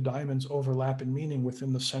faceted diamonds overlap in meaning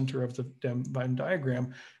within the center of the Venn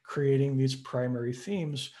diagram, creating these primary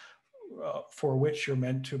themes for which you're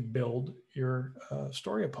meant to build your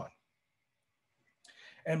story upon?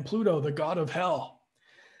 And Pluto, the god of hell.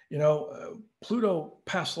 You know, Pluto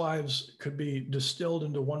past lives could be distilled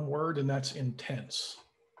into one word, and that's intense,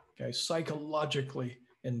 okay? Psychologically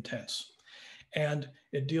intense. And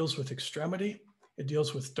it deals with extremity. It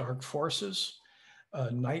deals with dark forces,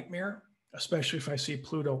 nightmare, especially if I see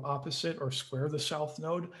Pluto opposite or square the South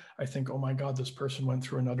Node. I think, oh my God, this person went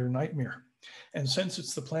through another nightmare. And since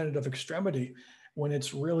it's the planet of extremity, when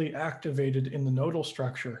it's really activated in the nodal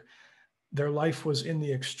structure, their life was in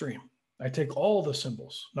the extreme. I take all the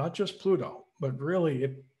symbols, not just Pluto, but really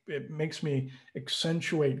it makes me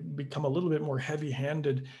accentuate, become a little bit more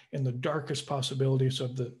heavy-handed in the darkest possibilities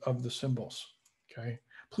of the symbols. Okay,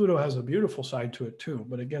 Pluto has a beautiful side to it too,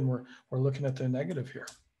 but again, we're looking at the negative here.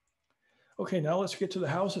 Okay, now let's get to the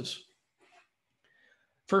houses.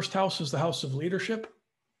 First house is the house of leadership.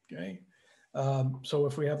 Okay, so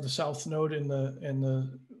if we have the South Node in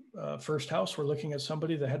the first house, we're looking at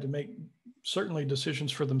somebody that had to make certainly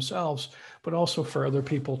decisions for themselves, but also for other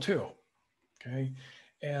people too. Okay,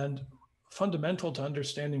 and fundamental to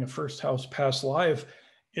understanding a first house past life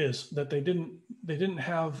is that they didn't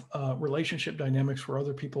have relationship dynamics where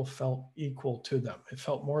other people felt equal to them. It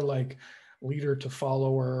felt more like leader to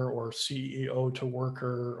follower or CEO to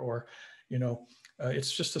worker, or you know,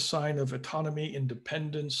 it's just a sign of autonomy,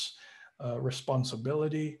 independence,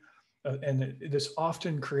 responsibility, and this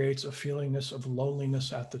often creates a feelingness of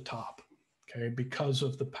loneliness at the top. Okay, because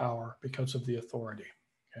of the power, because of the authority.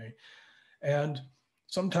 Okay, and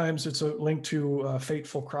sometimes it's a link to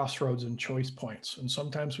fateful crossroads and choice points. And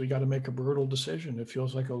sometimes we got to make a brutal decision. It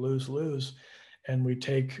feels like a lose-lose, and we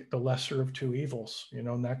take the lesser of two evils, you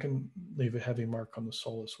know, and that can leave a heavy mark on the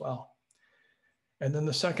soul as well. And then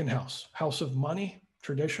the second house, house of money,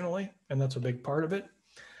 traditionally, and that's a big part of it.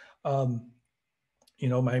 You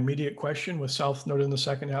know, my immediate question with South Node in the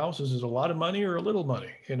second house is it a lot of money or a little money?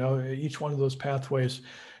 You know, each one of those pathways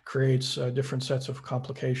creates different sets of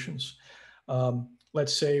complications.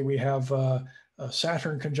 Let's say we have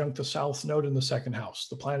Saturn conjunct the South Node in the second house,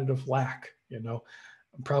 the planet of lack. You know,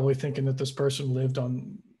 I'm probably thinking that this person lived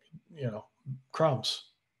on, you know, crumbs,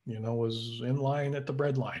 you know, was in line at the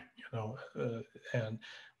bread line, you and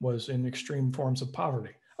was in extreme forms of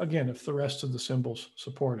poverty. Again, if the rest of the symbols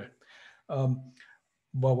support it. Um,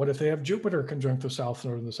 well, what if they have Jupiter conjunct the south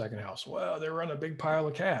node in the second house? Well, they run a big pile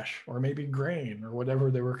of cash or maybe grain or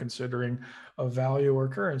whatever they were considering a value or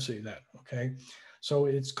currency then, okay? So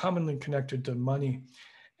it's commonly connected to money.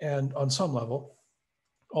 And on some level,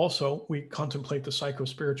 also, we contemplate the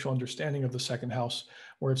psycho-spiritual understanding of the second house,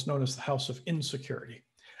 where it's known as the house of insecurity.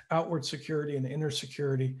 Outward security and inner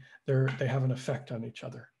security, they have an effect on each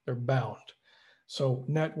other. They're bound. So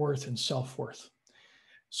net worth and self-worth.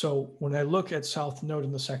 So when I look at South Node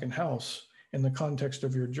in the second house in the context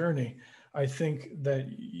of your journey, I think that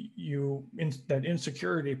that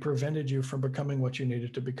insecurity prevented you from becoming what you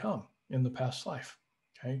needed to become in the past life.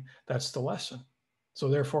 Okay, that's the lesson. So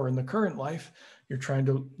therefore, in the current life, you're trying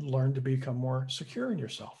to learn to become more secure in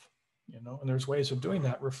yourself. And there's ways of doing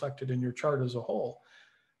that reflected in your chart as a whole.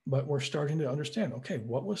 But we're starting to understand, okay,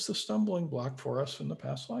 what was the stumbling block for us in the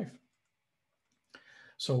past life?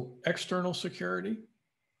 So external security,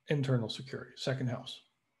 internal security, second house.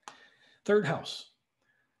 Third house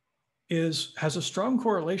has a strong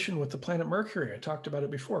correlation with the planet Mercury. I talked about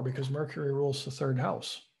it before because Mercury rules the third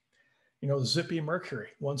house. Zippy Mercury,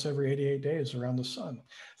 once every 88 days around the sun.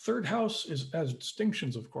 Third house has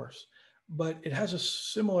distinctions, of course, but it has a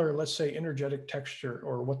similar, let's say, energetic texture,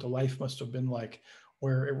 or what the life must have been like,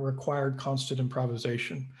 where it required constant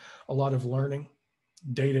improvisation, a lot of learning,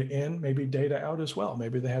 data in, maybe data out as well.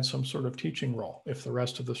 Maybe they had some sort of teaching role if the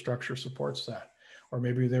rest of the structure supports that. Or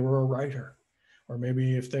maybe they were a writer. Or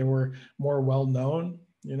maybe if they were more well-known,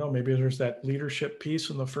 maybe there's that leadership piece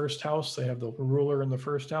in the first house. They have the ruler in the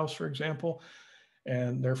first house, for example,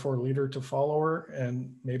 and therefore leader to follower.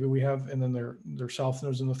 And maybe and then their south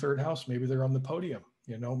nodes in the third house. Maybe they're on the podium,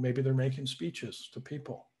 maybe they're making speeches to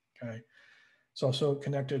people, okay? It's also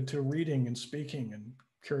connected to reading and speaking and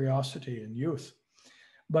curiosity and youth.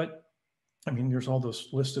 But I mean, there's all this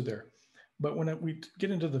listed there. But when we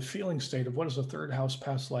get into the feeling state of what is a third house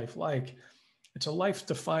past life like, it's a life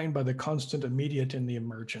defined by the constant immediate and the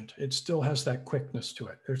emergent. It still has that quickness to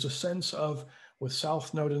it. There's a sense of, with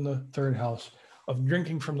South Node in the third house, of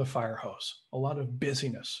drinking from the fire hose. A lot of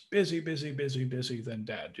busyness. Busy, busy, busy, busy, then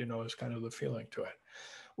dead, is kind of the feeling to it,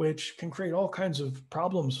 which can create all kinds of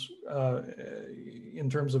problems in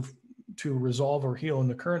terms of to resolve or heal in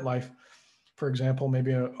the current life. For example,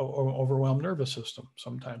 maybe an overwhelmed nervous system.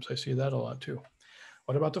 Sometimes I see that a lot too.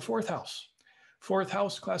 What about the fourth house? Fourth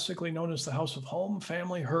house, classically known as the house of home,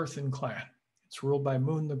 family, hearth, and clan. It's ruled by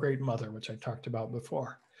Moon, the Great Mother, which I talked about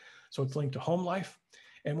before. So it's linked to home life.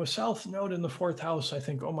 And with South Node in the fourth house, I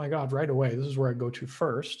think, oh my God, right away, this is where I go to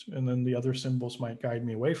first. And then the other symbols might guide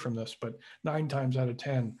me away from this. But 9 times out of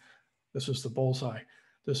 10, this is the bullseye.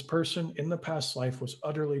 This person in the past life was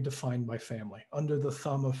utterly defined by family, under the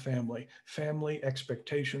thumb of family. Family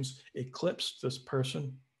expectations eclipsed this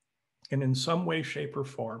person. And in some way, shape, or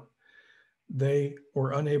form, they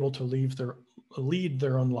were unable to lead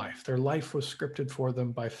their own life. Their life was scripted for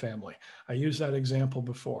them by family. I used that example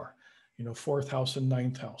before. Fourth house and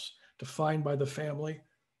ninth house, defined by the family,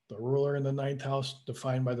 the ruler in the ninth house,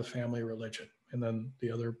 defined by the family religion. And then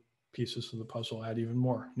the other pieces of the puzzle add even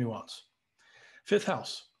more nuance. Fifth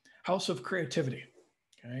house, house of creativity,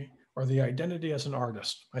 okay? Or the identity as an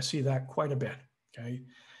artist. I see that quite a bit, okay?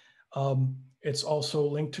 It's also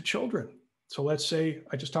linked to children. So let's say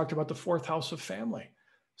I just talked about the fourth house of family.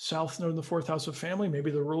 South node in the fourth house of family,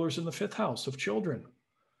 maybe the ruler's in the fifth house of children.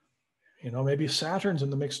 Maybe Saturn's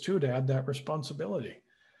in the mix too to add that responsibility.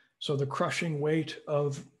 So the crushing weight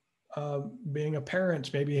of being a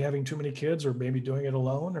parent, maybe having too many kids or maybe doing it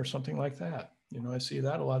alone or something like that. I see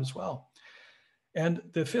that a lot as well. And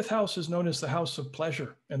the fifth house is known as the house of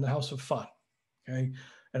pleasure and the house of fun, okay?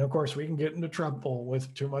 And of course, we can get into trouble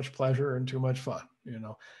with too much pleasure and too much fun,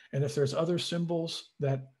 And if there's other symbols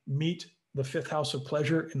that meet the fifth house of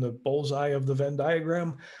pleasure in the bullseye of the Venn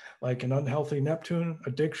diagram, like an unhealthy Neptune,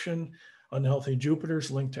 addiction, unhealthy Jupiter's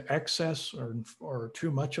linked to excess or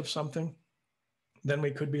too much of something, then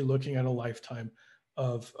we could be looking at a lifetime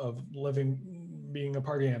of being a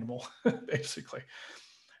party animal, basically.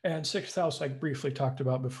 And sixth house, I briefly talked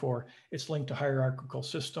about before, it's linked to hierarchical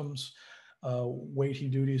systems, weighty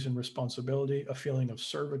duties and responsibility, a feeling of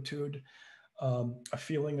servitude, a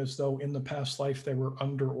feeling as though in the past life they were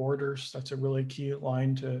under orders. That's a really key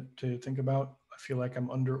line to think about. I feel like I'm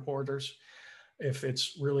under orders. If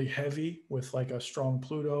it's really heavy with like a strong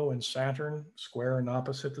Pluto and Saturn square and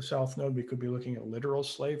opposite the south node, we could be looking at literal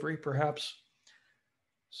slavery perhaps.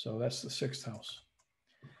 So that's the sixth house.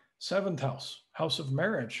 Seventh house, house of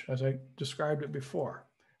marriage, as I described it before,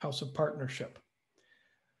 house of partnership.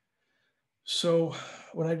 So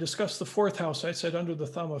when I discussed the fourth house, I said under the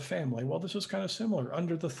thumb of family. Well, this is kind of similar.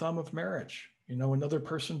 Under the thumb of marriage, another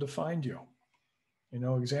person defined you.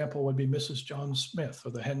 Example would be Mrs. John Smith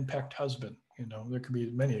or the henpecked husband. There could be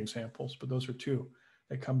many examples, but those are two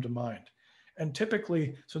that come to mind. And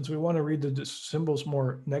typically, since we want to read the symbols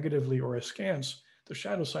more negatively or askance, the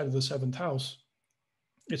shadow side of the seventh house,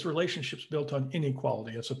 it's relationships built on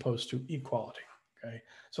inequality as opposed to equality. Okay,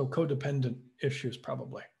 so codependent issues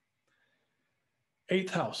probably.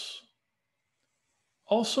 Eighth house,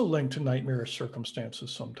 also linked to nightmarish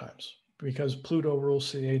circumstances sometimes, because Pluto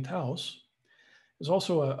rules the eighth house. There's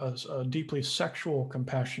also a deeply sexual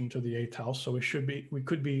compassion to the eighth house. So we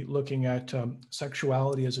could be looking at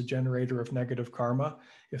sexuality as a generator of negative karma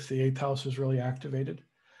if the eighth house is really activated.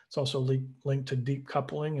 It's also linked to deep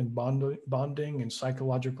coupling and bonding and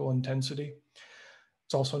psychological intensity.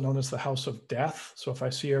 It's also known as the house of death. So if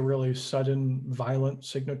I see a really sudden, violent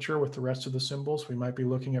signature with the rest of the symbols, we might be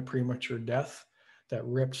looking at premature death that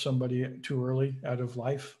ripped somebody too early out of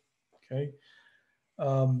life. Okay.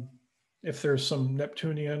 If there's some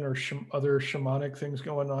Neptunian or other shamanic things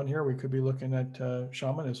going on here, we could be looking at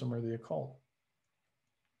shamanism or the occult.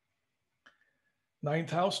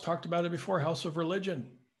 Ninth house, talked about it before, house of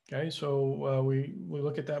religion. Okay, so we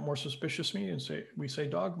look at that more suspiciously and we say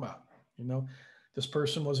dogma. This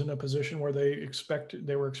person was in a position where they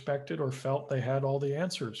were expected or felt they had all the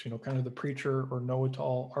answers. Kind of the preacher or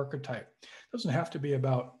know-it-all archetype. It doesn't have to be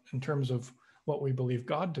about in terms of what we believe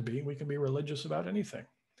God to be. We can be religious about anything.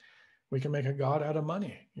 We can make a God out of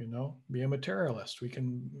money, be a materialist. We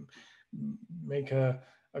can make a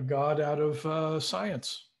God out of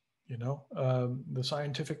science, the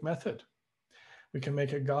scientific method. We can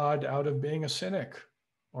make a God out of being a cynic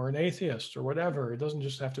or an atheist or whatever. It doesn't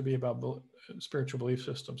just have to be about spiritual belief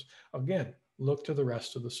systems. Again, look to the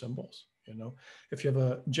rest of the symbols. If you have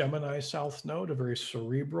a Gemini South Node, a very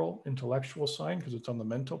cerebral, intellectual sign, because it's on the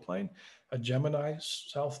mental plane, a Gemini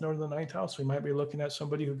South Node in the ninth house, we might be looking at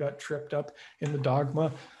somebody who got tripped up in the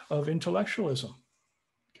dogma of intellectualism.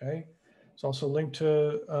 Okay. It's also linked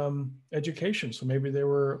to education. So maybe they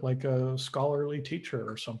were like a scholarly teacher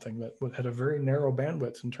or something that had a very narrow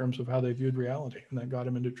bandwidth in terms of how they viewed reality, and that got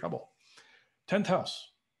him into trouble. 10th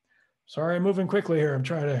house. Sorry, I'm moving quickly here. I'm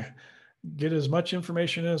trying to get as much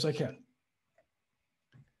information in as I can.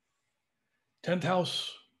 10th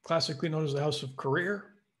house, classically known as the house of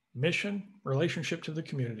career, mission, relationship to the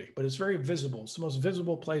community, but it's very visible. It's the most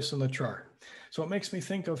visible place in the chart. So it makes me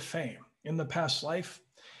think of fame. In the past life,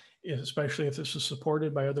 especially if this is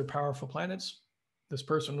supported by other powerful planets, this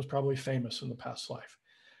person was probably famous in the past life.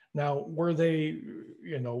 Now, were they,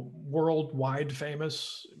 worldwide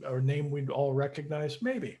famous or a name we'd all recognize?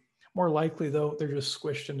 Maybe. More likely, though, they're just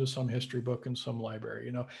squished into some history book in some library.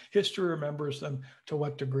 History remembers them to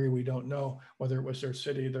what degree we don't know, whether it was their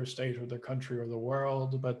city, their state, or their country, or the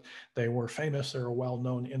world, but they were famous. They were well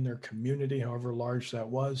known in their community, however large that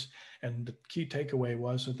was. And the key takeaway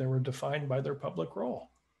was that they were defined by their public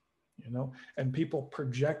role, and people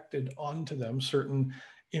projected onto them certain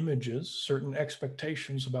images, certain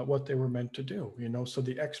expectations about what they were meant to do, so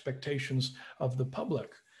the expectations of the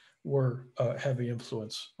public were a heavy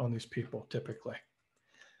influence on these people typically.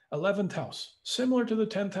 11th house, similar to the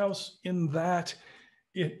 10th house in that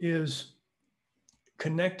it is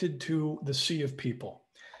connected to the sea of people.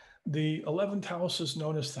 The 11th house is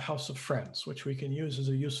known as the house of friends, which we can use as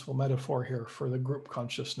a useful metaphor here for the group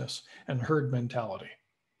consciousness and herd mentality,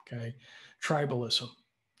 okay, tribalism,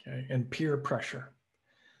 okay, and peer pressure.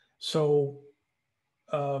 So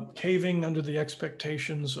caving under the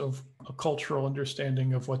expectations of a cultural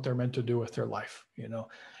understanding of what they're meant to do with their life.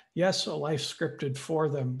 Yes, a life scripted for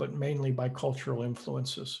them, but mainly by cultural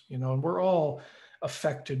influences, and we're all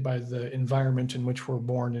affected by the environment in which we're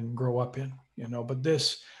born and grow up in, but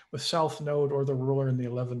this with South Node or the ruler in the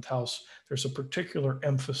 11th house, there's a particular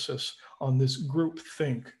emphasis on this group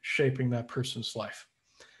think shaping that person's life.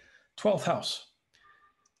 12th house.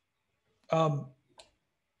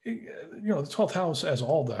 The 12th house, as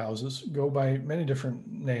all the houses, go by many different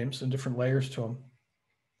names and different layers to them.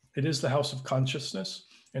 It is the house of consciousness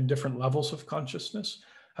and different levels of consciousness,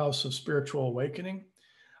 house of spiritual awakening,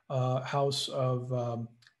 house of,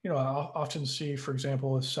 I often see, for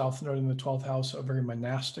example, a South Node in the 12th house, a very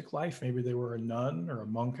monastic life. Maybe they were a nun or a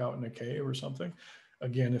monk out in a cave or something.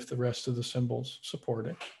 Again, if the rest of the symbols support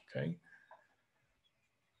it, okay?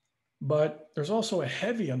 But there's also a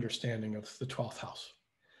heavy understanding of the 12th house.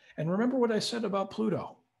 And remember what I said about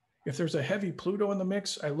Pluto. If there's a heavy Pluto in the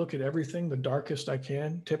mix, I look at everything the darkest I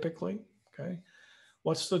can, typically, okay?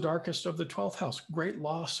 What's the darkest of the 12th house? Great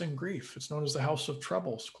loss and grief. It's known as the house of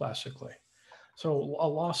troubles, classically. So a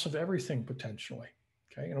loss of everything potentially.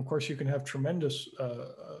 Okay. And of course, you can have tremendous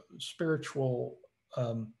spiritual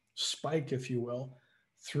spike, if you will,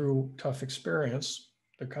 through tough experience.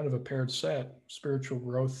 They're kind of a paired set, spiritual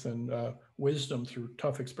growth and wisdom through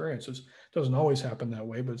tough experiences. It doesn't always happen that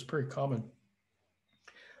way, but it's pretty common.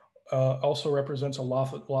 Also represents a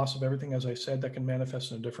loss of everything, as I said, that can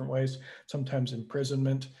manifest in different ways. Sometimes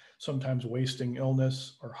imprisonment, sometimes wasting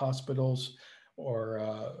illness or hospitals, or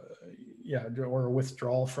or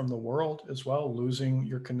withdrawal from the world as well, losing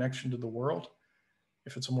your connection to the world,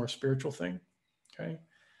 if it's a more spiritual thing. Okay,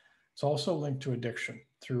 it's also linked to addiction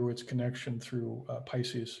through its connection through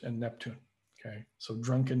Pisces and Neptune. Okay, so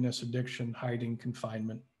drunkenness, addiction, hiding,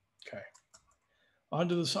 confinement. Okay, on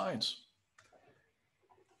to the signs.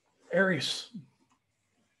 Aries,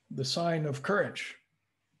 the sign of courage.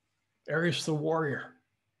 Aries, the warrior.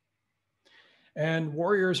 And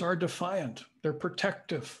warriors are defiant, they're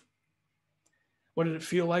protective. What did it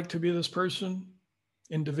feel like to be this person?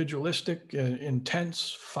 Individualistic,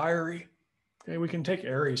 intense, fiery. Okay, we can take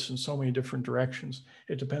Aries in so many different directions.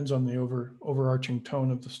 It depends on the overarching tone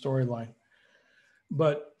of the storyline.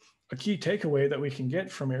 But a key takeaway that we can get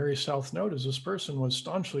from Aries South Node is this person was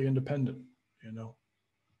staunchly independent. You know,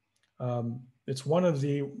 it's one of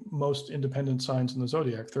the most independent signs in the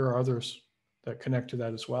zodiac. There are others that connect to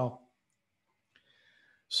that as well.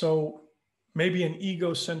 So maybe an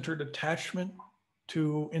ego-centered attachment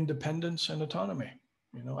to independence and autonomy.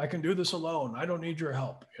 You know, I can do this alone. I don't need your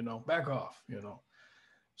help. You know, back off. You know,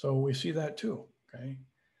 so we see that too. Okay,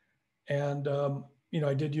 and you know,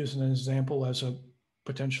 I did use an example as a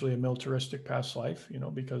potentially a militaristic past life. You know,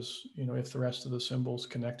 because you know if the rest of the symbols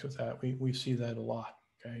connect with that, we see that a lot.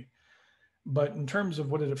 Okay, but in terms of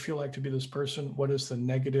what did it feel like to be this person, what is the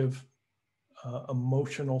negative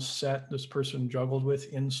emotional set this person juggled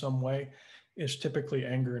with in some way, is typically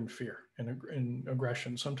anger and fear and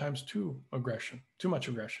aggression, sometimes too much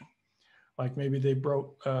aggression. Like maybe they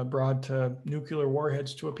brought nuclear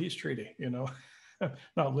warheads to a peace treaty, you know,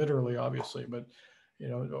 not literally, obviously, but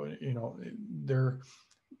they're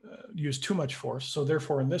use too much force. So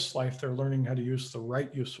therefore, in this life, they're learning how to use the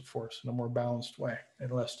right use of force in a more balanced way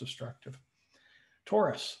and less destructive.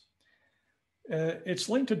 Taurus, it's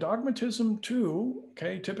linked to dogmatism too.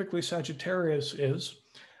 Okay, typically Sagittarius is,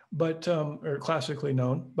 but or classically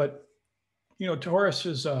known. But you know, Taurus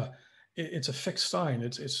is it's a fixed sign.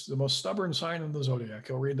 It's the most stubborn sign in the zodiac.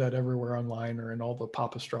 You'll read that everywhere online or in all the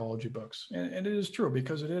pop astrology books, and it is true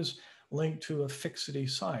because it is linked to a fixity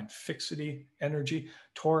sign, fixity energy.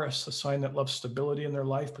 Taurus, the sign that loves stability in their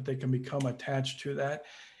life, but they can become attached to that,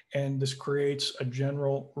 and this creates a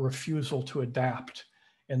general refusal to adapt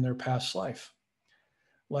in their past life.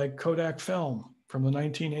 Like Kodak film from the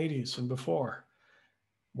 1980s and before.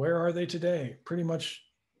 Where are they today? Pretty much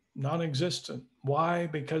non-existent. Why?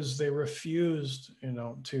 Because they refused, you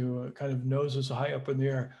know, to kind of noses high up in the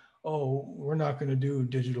air. Oh, we're not going to do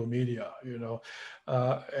digital media, you know,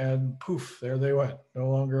 and poof, there they went, no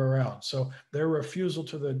longer around. So their refusal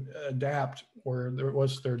to adapt, where there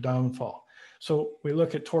was their downfall. So we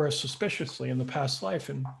look at Taurus suspiciously in the past life,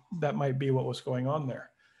 and that might be what was going on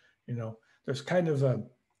there. You know, there's kind of a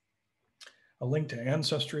link to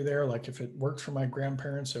ancestry there. Like if it worked for my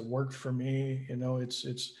grandparents, it worked for me. You know, it's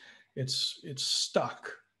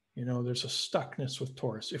stuck. You know, there's a stuckness with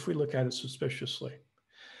Taurus if we look at it suspiciously.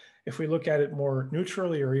 If we look at it more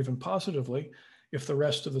neutrally or even positively, if the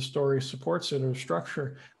rest of the story supports it or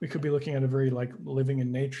structure, we could be looking at a very like living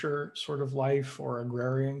in nature sort of life or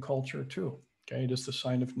agrarian culture too. Okay, it is the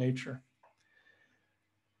sign of nature.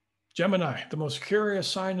 Gemini, the most curious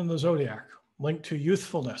sign in the zodiac, linked to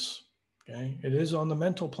youthfulness. Okay, it is on the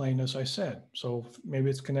mental plane, as I said. So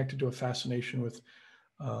maybe it's connected to a fascination with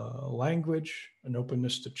language, an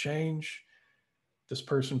openness to change. This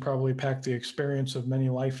person probably packed the experience of many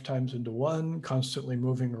lifetimes into one, constantly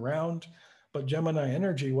moving around. But Gemini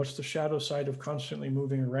energy, what's the shadow side of constantly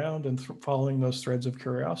moving around and following those threads of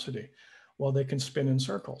curiosity? Well, they can spin in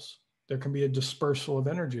circles. There can be a dispersal of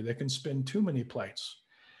energy. They can spin too many plates.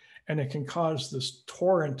 And it can cause this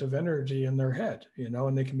torrent of energy in their head, you know,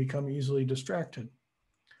 and they can become easily distracted.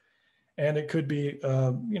 And it could be,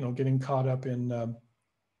 getting caught up in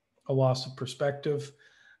a loss of perspective,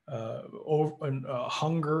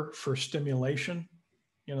 hunger for stimulation.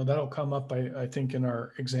 You know, that'll come up, I think, in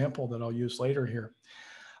our example that I'll use later here.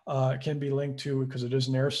 It can be linked to, because it is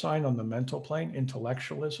an air sign on the mental plane,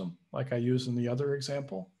 intellectualism, like I use in the other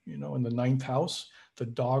example, you know, in the 9th house, the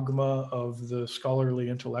dogma of the scholarly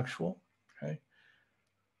intellectual. Okay.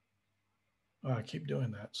 Oh, I keep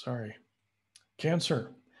doing that. Sorry.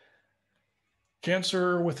 Cancer.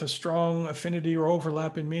 Cancer with a strong affinity or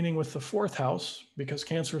overlap in meaning with the fourth house, because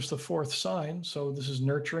Cancer is the fourth sign. So this is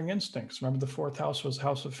nurturing instincts. Remember, the fourth house was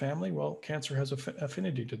house of family. Well, Cancer has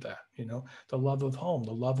affinity to that, the love of home,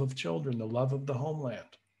 the love of children, the love of the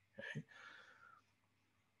homeland. Okay?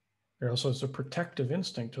 There also is a protective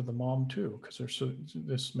instinct to the mom too, because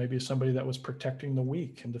this may be somebody that was protecting the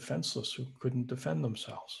weak and defenseless who couldn't defend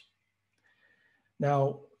themselves.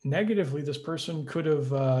 Now, negatively, this person could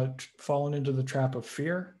have fallen into the trap of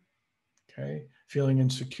fear, okay, feeling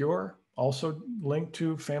insecure, also linked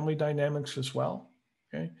to family dynamics as well,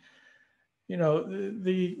 okay.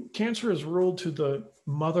 The Cancer is ruled to the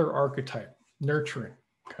mother archetype, nurturing,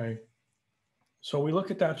 okay. So we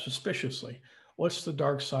look at that suspiciously. What's the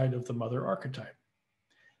dark side of the mother archetype?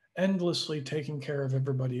 Endlessly taking care of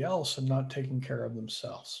everybody else and not taking care of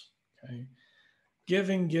themselves, okay.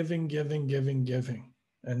 Giving, giving, giving, giving, giving,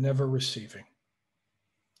 and never receiving.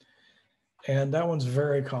 And that one's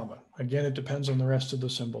very common. Again, it depends on the rest of the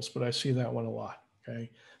symbols, but I see that one a lot,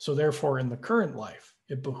 okay? So therefore, in the current life,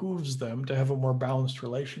 it behooves them to have a more balanced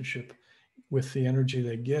relationship with the energy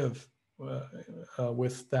they give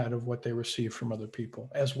with that of what they receive from other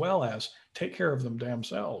people, as well as take care of them damn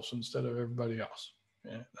selves instead of everybody else.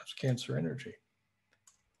 Yeah, that's Cancer energy.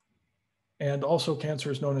 And also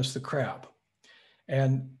Cancer is known as the crab.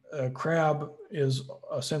 And a crab is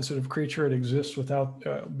a sensitive creature. It exists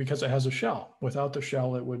without, because it has a shell. Without the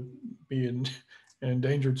shell, it would be an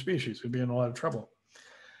endangered species. It would be in a lot of trouble.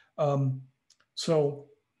 So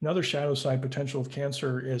another shadow side potential of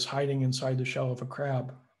Cancer is hiding inside the shell of a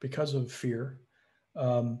crab because of fear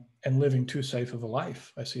and living too safe of a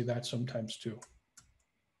life. I see that sometimes too.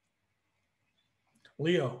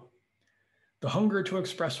 Leo, the hunger to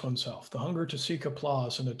express oneself, the hunger to seek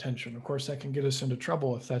applause and attention. Of course, that can get us into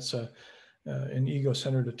trouble if that's an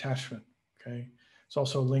ego-centered attachment, okay? It's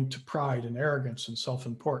also linked to pride and arrogance and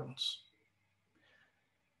self-importance.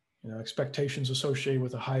 Expectations associated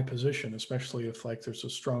with a high position, especially if like there's a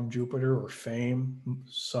strong Jupiter or fame,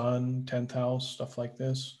 sun, 10th house, stuff like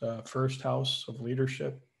this, first house of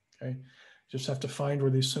leadership, okay? Just have to find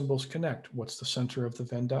where these symbols connect. What's the center of the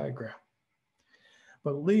Venn diagram?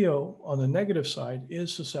 But Leo, on the negative side,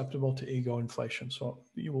 is susceptible to ego inflation. So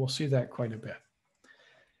you will see that quite a bit.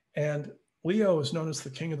 And Leo is known as the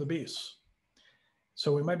king of the beasts.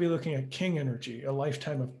 So we might be looking at king energy, a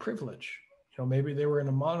lifetime of privilege. Maybe they were in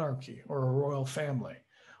a monarchy or a royal family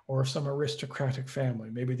or some aristocratic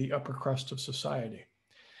family, maybe the upper crust of society.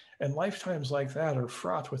 And lifetimes like that are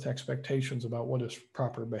fraught with expectations about what is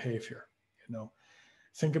proper behavior.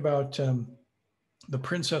 Think about the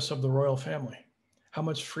princess of the royal family. How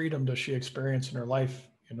much freedom does she experience in her life?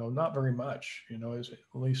 Not very much, at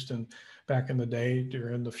least back in the day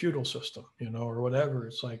during the feudal system, or whatever.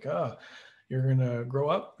 It's like, you're going to grow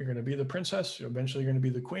up, you're going to be the princess, eventually you're going to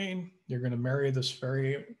be the queen, you're going to marry this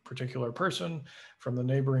very particular person from the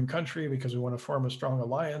neighboring country because we want to form a strong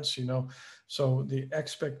alliance, So the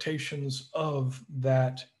expectations of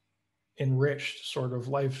that enriched sort of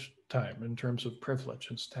lifetime in terms of privilege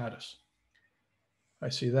and status. I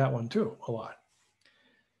see that one too a lot.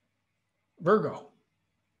 Virgo.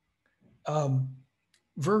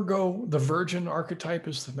 Virgo, the virgin archetype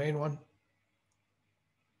is the main one.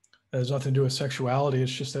 It has nothing to do with sexuality.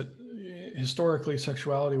 It's just that historically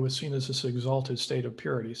sexuality was seen as this exalted state of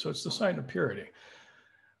purity. So it's the sign of purity.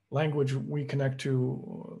 Language we connect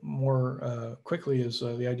to more quickly is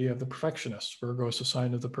the idea of the perfectionist. Virgo is the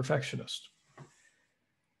sign of the perfectionist.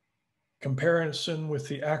 Comparison with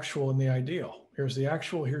the actual and the ideal. Here's the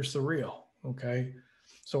actual, here's the real, okay?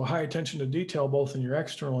 So high attention to detail, both in your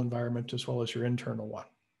external environment as well as your internal one.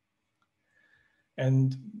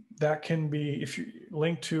 And that can be, if you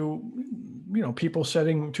link to, people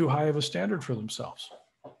setting too high of a standard for themselves.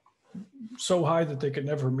 So high that they could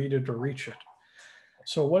never meet it or reach it.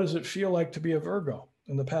 So what does it feel like to be a Virgo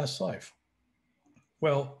in the past life?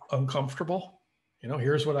 Well, uncomfortable.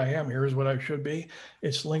 Here's what I am, here's what I should be.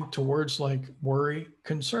 It's linked to words like worry,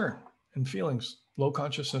 concern, and feelings. Low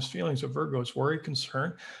consciousness feelings of Virgos: worry,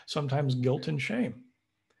 concern, sometimes guilt and shame.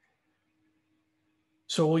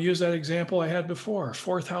 So we'll use that example I had before,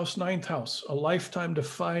 4th house, 9th house, a lifetime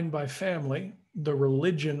defined by family, the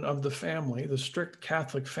religion of the family, the strict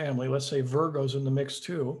Catholic family. Let's say Virgo's in the mix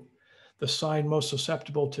too, the sign most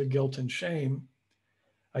susceptible to guilt and shame.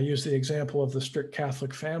 I use the example of the strict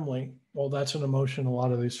Catholic family. Well, that's an emotion a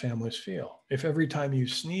lot of these families feel. If every time you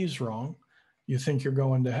sneeze wrong, you think you're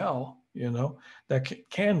going to hell, that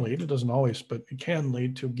can lead, it doesn't always, but it can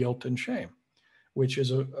lead to guilt and shame, which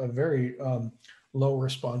is a very low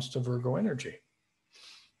response to Virgo energy.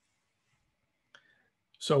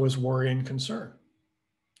 So is worry and concern.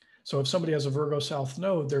 So if somebody has a Virgo South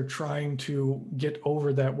Node, they're trying to get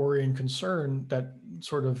over that worry and concern, that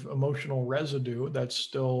sort of emotional residue that's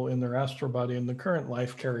still in their astral body in the current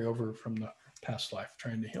life, carry over from the past life,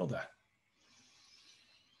 trying to heal that.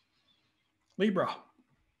 Libra.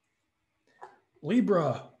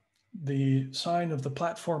 Libra, the sign of the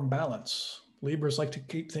platform balance. Libras like to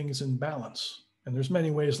keep things in balance. And there's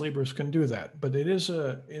many ways Libras can do that, but it is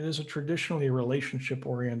a traditionally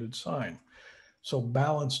relationship-oriented sign. So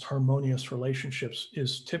balanced, harmonious relationships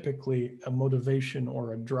is typically a motivation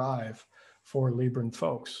or a drive for Libran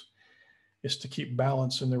folks, is to keep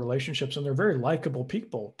balance in their relationships. And they're very likable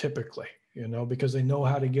people typically, because they know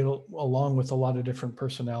how to get along with a lot of different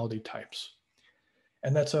personality types.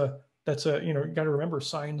 And that's a, you got to remember,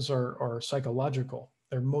 signs are psychological.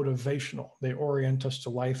 They're motivational. They orient us to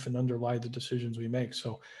life and underlie the decisions we make.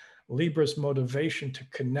 So Libra's motivation to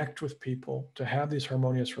connect with people, to have these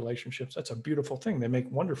harmonious relationships, that's a beautiful thing. They make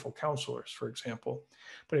wonderful counselors, for example,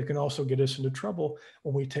 but it can also get us into trouble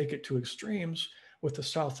when we take it to extremes. With the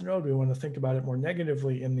South Node, we want to think about it more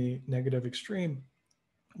negatively in the negative extreme,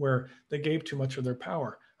 where they gave too much of their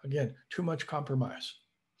power. Again, too much compromise,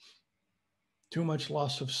 too much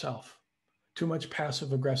loss of self, too much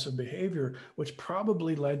passive aggressive behavior, which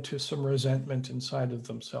probably led to some resentment inside of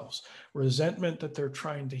themselves. Resentment that they're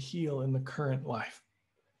trying to heal in the current life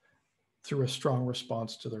through a strong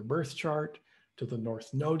response to their birth chart, to the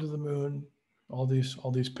North Node of the moon, all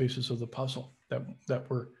these pieces of the puzzle that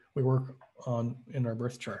we work on in our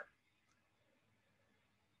birth chart.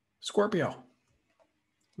 Scorpio,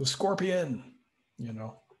 the scorpion,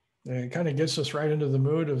 it kind of gets us right into the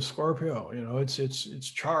mood of Scorpio.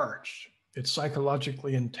 It's charged. It's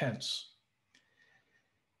psychologically intense.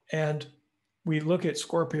 And we look at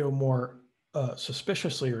Scorpio more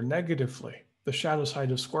suspiciously or negatively. The shadow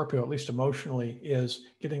side of Scorpio, at least emotionally, is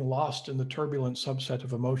getting lost in the turbulent subset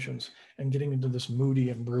of emotions and getting into this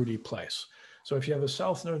moody and broody place. So if you have a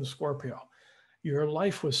South Node in Scorpio, your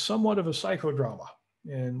life was somewhat of a psychodrama.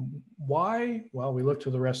 And why? Well, we look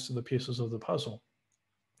to the rest of the pieces of the puzzle.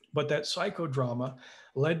 But that psychodrama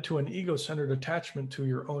led to an ego-centered attachment to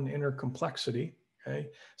your own inner complexity, okay?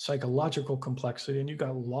 Psychological complexity, and you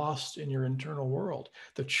got lost in your internal world,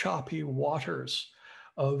 the choppy waters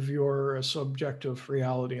of your subjective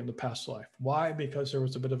reality in the past life. Why? Because there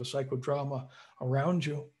was a bit of a psychodrama around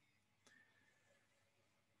you.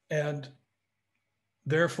 And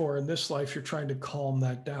therefore, in this life, you're trying to calm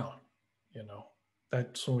that down,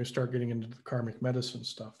 That's when we start getting into the karmic medicine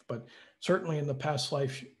stuff. But certainly in the past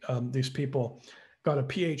life, these people got a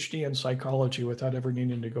PhD in psychology without ever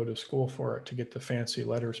needing to go to school for it, to get the fancy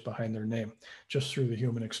letters behind their name, just through the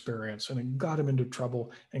human experience. And it got them into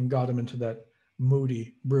trouble and got them into that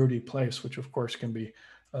moody, broody place, which of course can be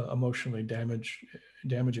emotionally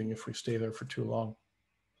damaging if we stay there for too long.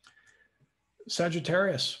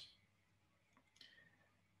 Sagittarius.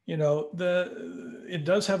 It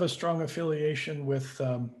does have a strong affiliation with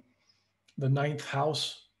the ninth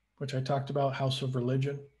house, which I talked about, house of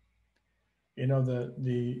religion.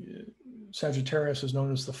 The Sagittarius is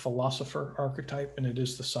known as the philosopher archetype, and it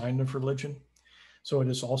is the sign of religion. So it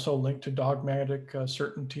is also linked to dogmatic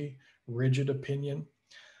certainty, rigid opinion,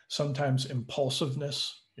 sometimes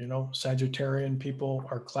impulsiveness. Sagittarian people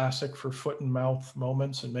are classic for foot and mouth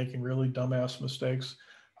moments and making really dumbass mistakes.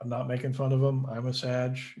 I'm not making fun of them. I'm a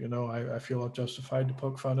Sag. I feel justified to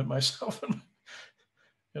poke fun at myself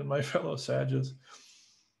and my fellow Sages.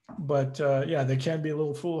 But yeah, they can be a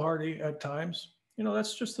little foolhardy at times.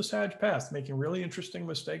 That's just the Sag path, making really interesting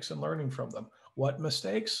mistakes and learning from them. What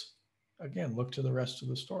mistakes? Again, look to the rest of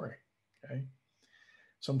the story. Okay.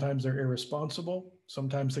 Sometimes they're irresponsible.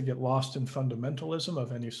 Sometimes they get lost in fundamentalism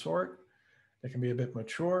of any sort. They can be a bit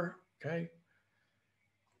mature. Okay.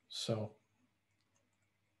 So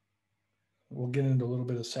we'll get into a little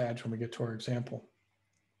bit of Sag when we get to our example.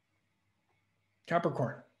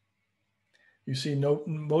 Capricorn. You see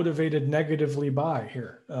motivated negatively by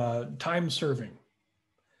here. Time serving.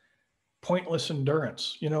 Pointless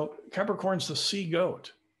endurance. Capricorn's the sea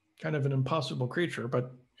goat, kind of an impossible creature,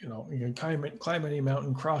 but you can climb any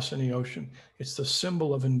mountain, cross any ocean. It's the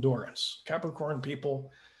symbol of endurance. Capricorn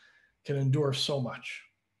people can endure so much,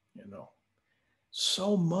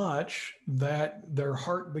 so much that their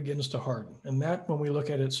heart begins to harden. And that, when we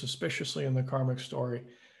look at it suspiciously in the karmic story,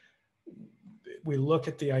 we look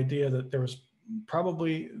at the idea that there was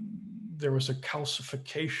a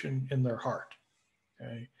calcification in their heart.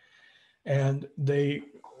 Okay. And they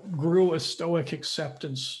grew a stoic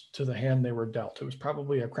acceptance to the hand they were dealt. It was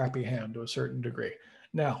probably a crappy hand to a certain degree.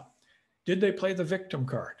 Now, did they play the victim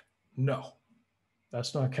card? No,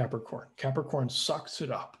 that's not Capricorn. Capricorn sucks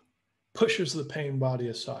it up. pushes the pain body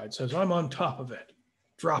aside, says, I'm on top of it,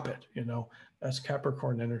 drop it, you know, that's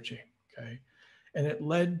Capricorn energy, okay? And it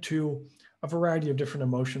led to a variety of different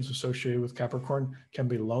emotions associated with Capricorn. Can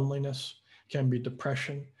be loneliness, can be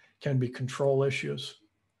depression, can be control issues.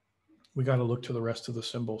 We got to look to the rest of the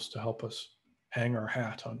symbols to help us hang our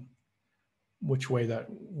hat on which way that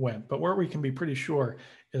went. But where we can be pretty sure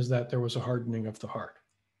is that there was a hardening of the heart.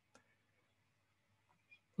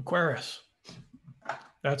 Aquarius.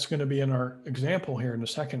 That's going to be in our example here in a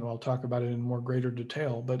second. I'll talk about it in more greater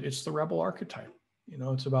detail, but it's the rebel archetype. You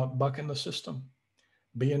know, it's about bucking the system,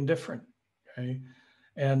 being different, okay?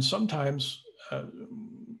 And sometimes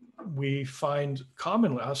we find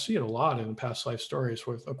commonly, I see it a lot in past life stories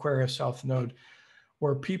with Aquarius South Node,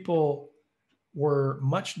 where people were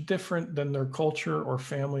much different than their culture or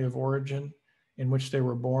family of origin in which they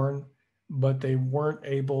were born, but they weren't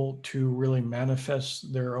able to really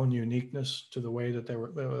manifest their own uniqueness to the way that that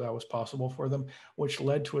was possible for them, which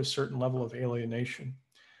led to a certain level of alienation,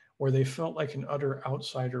 where they felt like an utter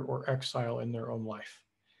outsider or exile in their own life.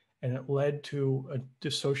 And it led to a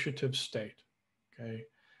dissociative state, okay?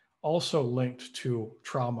 Also linked to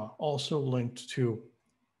trauma, also linked to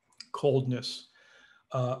coldness,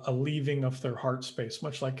 a leaving of their heart space,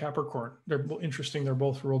 much like Capricorn. They're interesting. They're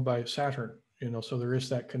both ruled by Saturn, you know, so there is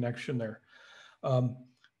that connection there.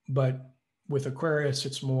 But with Aquarius,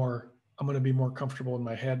 it's more, I'm going to be more comfortable in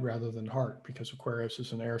my head rather than heart, because Aquarius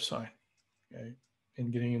is an air sign, okay,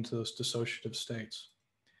 and getting into those dissociative states.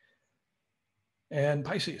 And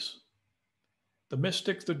Pisces, the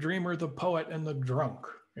mystic, the dreamer, the poet, and the drunk,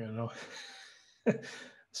 you know,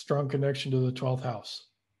 strong connection to the 12th house,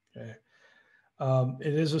 okay.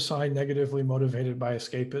 It is a sign negatively motivated by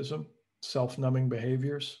escapism, self-numbing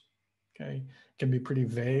behaviors, okay. It can be pretty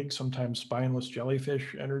vague, sometimes spineless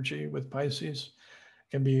jellyfish energy with Pisces.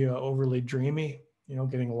 It can be overly dreamy, you know,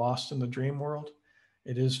 getting lost in the dream world.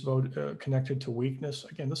 It is connected to weakness.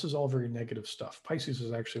 Again, this is all very negative stuff. Pisces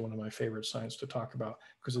is actually one of my favorite signs to talk about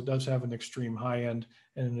because it does have an extreme high end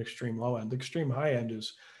and an extreme low end. The extreme high end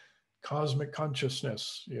is cosmic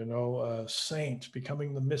consciousness, you know, saint,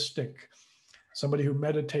 becoming the mystic, somebody who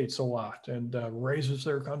meditates a lot and raises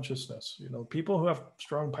their consciousness. You know, people who have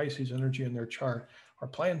strong Pisces energy in their chart are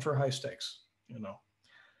playing for high stakes, you know,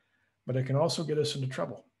 but it can also get us into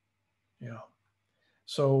trouble. You know,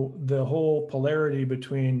 so the whole polarity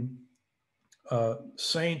between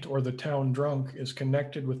saint or the town drunk is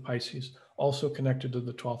connected with Pisces, also connected to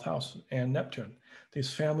the 12th house and Neptune.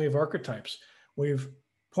 These family of archetypes. We've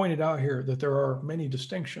pointed out here that there are many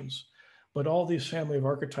distinctions, but all these family of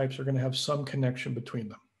archetypes are going to have some connection between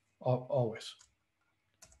them, always.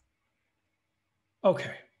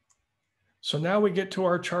 Okay, so now we get to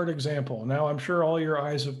our chart example. Now I'm sure all your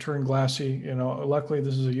eyes have turned glassy. You know, luckily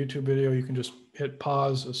this is a YouTube video. You can just hit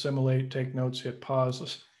pause, assimilate, take notes, hit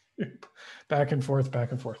pause, back and forth,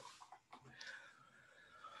 back and forth.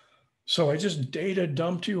 So I just data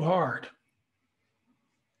dumped you hard.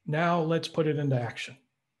 Now let's put it into action.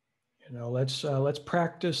 You know, let's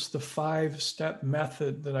practice the 5-step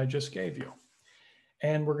method that I just gave you.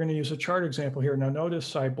 And we're going to use a chart example here. Now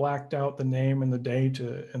notice I blacked out the name and the date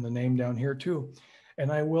and the name down here too.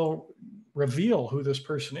 And I will reveal who this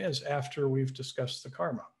person is after we've discussed the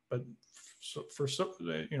karma. But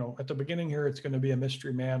you know, at the beginning here, it's going to be a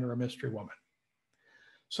mystery man or a mystery woman.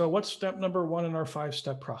 So what's step number 1 in our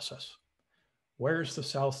 5-step process? Where's the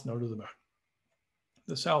south node of the moon?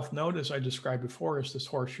 The south node, as I described before, is this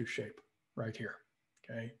horseshoe shape right here,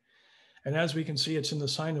 okay? And as we can see, it's in the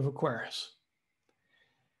sign of Aquarius.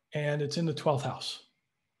 And it's in the 12th house.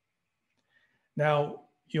 Now,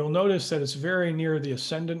 you'll notice that it's very near the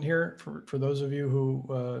ascendant here. For those of you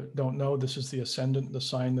who don't know, this is the ascendant, the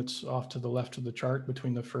sign that's off to the left of the chart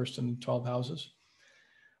between the 1st and 12th houses.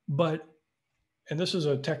 But, and this is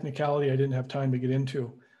a technicality I didn't have time to get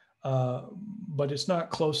into, but it's not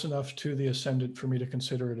close enough to the ascendant for me to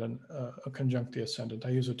consider it a conjunct the ascendant. I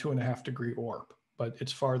use a 2.5 degree orb, but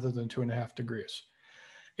it's farther than 2.5 degrees.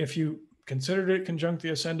 If you considered it conjunct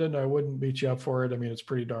the ascendant, I wouldn't beat you up for it. I mean, it's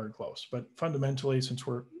pretty darn close. But fundamentally, since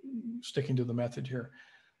we're sticking to the method here,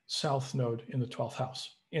 south node in the 12th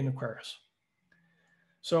house in Aquarius.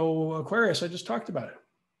 So Aquarius, I just talked about it.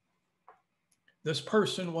 This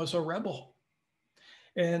person was a rebel.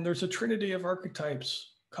 And there's a trinity of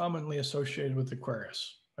archetypes commonly associated with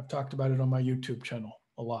Aquarius. I've talked about it on my YouTube channel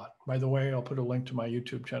a lot. By the way, I'll put a link to my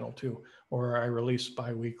YouTube channel too, where I release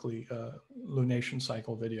bi-weekly lunation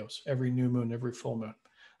cycle videos. Every new moon, every full moon,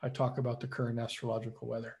 I talk about the current astrological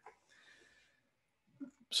weather.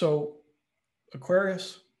 So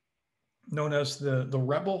Aquarius, known as the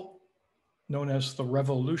rebel, known as the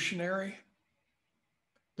revolutionary,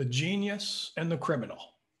 the genius, and the criminal.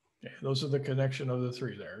 Okay, those are the connection of the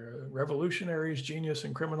three there. Revolutionaries, genius,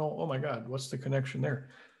 and criminal. Oh my God, what's the connection there?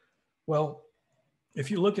 Well, if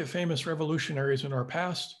you look at famous revolutionaries in our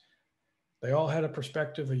past, they all had a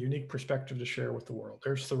perspective, a unique perspective to share with the world.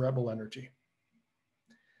 There's the rebel energy.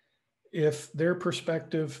 If their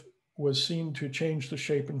perspective was seen to change the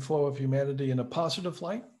shape and flow of humanity in a positive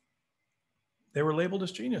light, they were labeled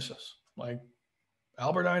as geniuses, like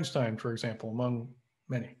Albert Einstein, for example, among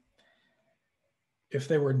many. If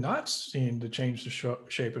they were not seen to change the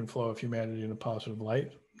shape and flow of humanity in a positive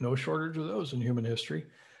light, no shortage of those in human history,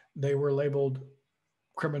 they were labeled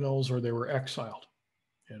criminals or they were exiled,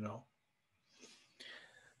 you know.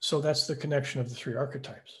 So that's the connection of the three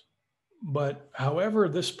archetypes. But however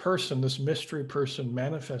this person, this mystery person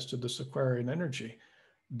manifested this Aquarian energy,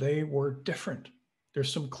 they were different.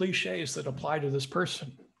 There's some cliches that apply to this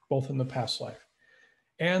person, both in the past life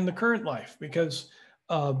and the current life, because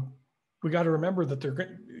we got to remember that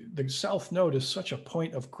the South Node is such a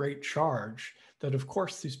point of great charge that, of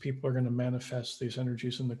course, these people are going to manifest these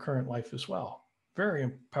energies in the current life as well.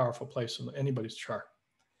 Very powerful place in anybody's chart.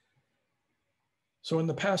 So in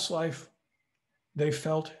the past life, they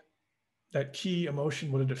felt that key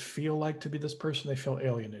emotion. What did it feel like to be this person? They felt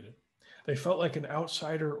alienated. They felt like an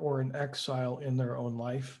outsider or an exile in their own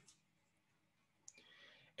life.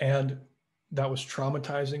 And that was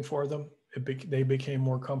traumatizing for them. They became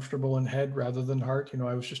more comfortable in head rather than heart. You know,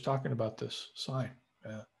 I was just talking about this sign.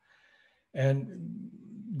 And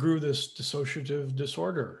grew this dissociative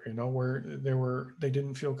disorder, you know, where they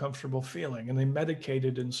didn't feel comfortable feeling, and they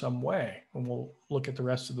medicated in some way. And we'll look at the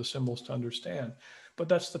rest of the symbols to understand. But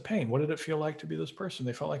that's the pain. What did it feel like to be this person?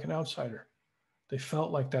 They felt like an outsider. They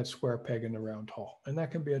felt like that square peg in the round hole. And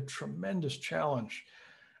that can be a tremendous challenge.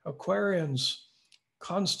 Aquarians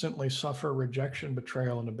constantly suffer rejection,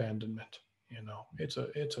 betrayal, and abandonment. You know, it's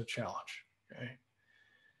a challenge. Okay.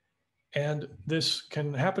 And this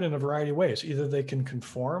can happen in a variety of ways. Either they can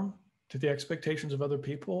conform to the expectations of other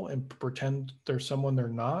people and pretend they're someone they're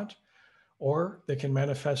not, or they can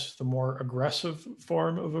manifest the more aggressive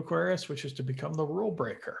form of Aquarius, which is to become the rule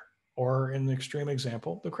breaker, or in the extreme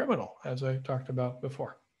example, the criminal, as I talked about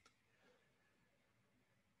before.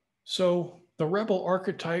 So the rebel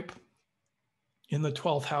archetype in the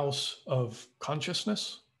 12th house of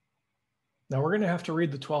consciousness. Now we're going to have to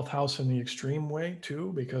read the 12th house in the extreme way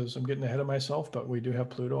too, because I'm getting ahead of myself, but we do have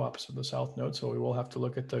Pluto opposite the South Node. So we will have to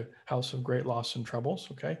look at the house of great loss and troubles.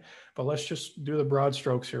 Okay. But let's just do the broad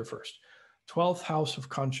strokes here first. 12th house of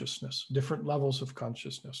consciousness, different levels of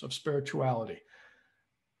consciousness, of spirituality,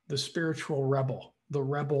 the spiritual rebel, the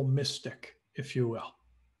rebel mystic, if you will.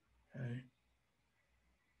 Okay.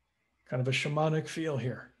 Kind of a shamanic feel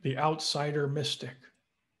here, the outsider mystic.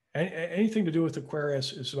 Anything to do with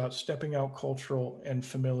Aquarius is about stepping out cultural and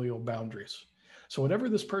familial boundaries. So whatever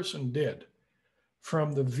this person did,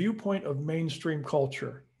 from the viewpoint of mainstream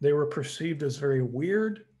culture, they were perceived as very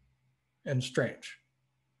weird and strange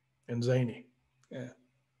and zany. Yeah.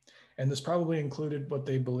 And this probably included what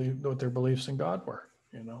they believed, what their beliefs in God were,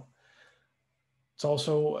 you know. It's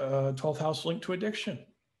also 12th house linked to addiction.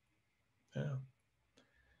 Yeah.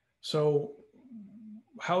 So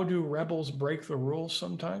how do rebels break the rules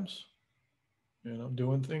sometimes? You know,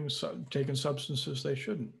 doing things, taking substances they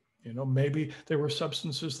shouldn't. You know, maybe there were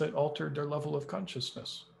substances that altered their level of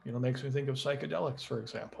consciousness. You know, makes me think of psychedelics, for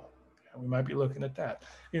example. We might be looking at that.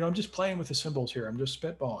 You know, I'm just playing with the symbols here. I'm just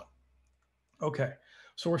spitballing. Okay,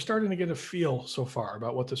 so we're starting to get a feel so far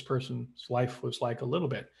about what this person's life was like a little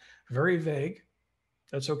bit. Very vague.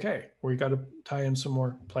 That's okay. We got to tie in some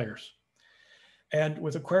more players. And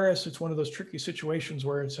with Aquarius, it's one of those tricky situations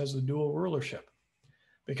where it has the dual rulership.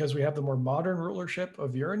 Because we have the more modern rulership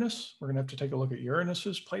of Uranus, we're going to have to take a look at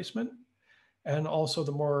Uranus's placement, and also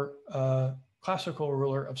the more classical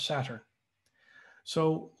ruler of Saturn.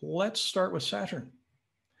 So let's start with Saturn.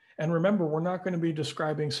 And remember, we're not going to be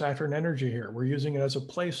describing Saturn energy here. We're using it as a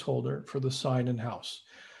placeholder for the sign and house.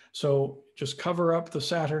 So just cover up the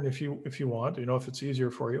Saturn if you want, you know, if it's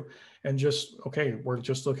easier for you. And just, okay, we're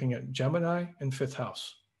just looking at Gemini and 5th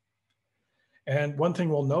house. And one thing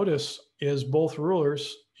we'll notice is both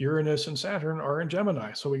rulers, Uranus and Saturn, are in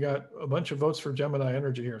Gemini. So we got a bunch of votes for Gemini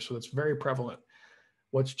energy here. So that's very prevalent.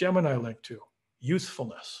 What's Gemini linked to?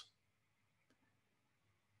 Youthfulness,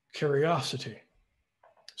 curiosity,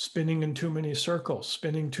 spinning in too many circles,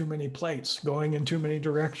 spinning too many plates, going in too many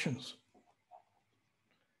directions.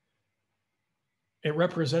 It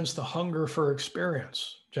represents the hunger for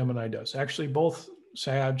experience, Gemini does. Actually, both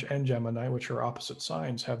Sag and Gemini, which are opposite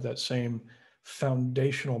signs, have that same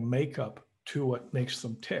foundational makeup to what makes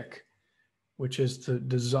them tick, which is the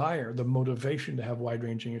desire, the motivation to have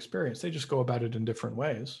wide-ranging experience. They just go about it in different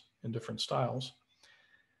ways, in different styles.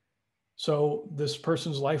 So this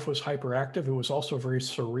person's life was hyperactive. It was also very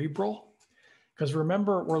cerebral. Because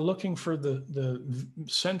remember, we're looking for the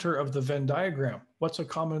center of the Venn diagram. What's a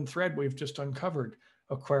common thread we've just uncovered?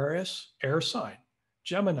 Aquarius, air sign.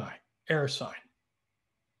 Gemini, air sign.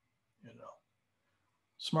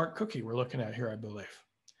 Smart cookie we're looking at here, I believe.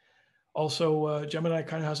 Also, Gemini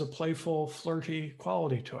kind of has a playful, flirty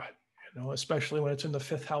quality to it, especially when it's in the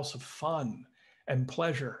 5th house of fun and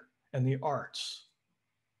pleasure and the arts.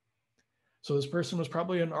 So this person was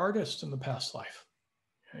probably an artist in the past life.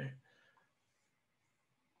 Okay.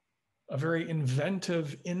 A very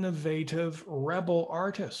inventive, innovative, rebel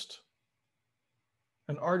artist.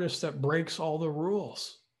 An artist that breaks all the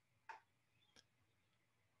rules.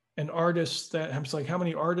 An artist that, it's like, how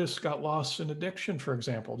many artists got lost in addiction, for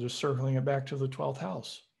example, just circling it back to the 12th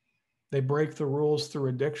house. They break the rules through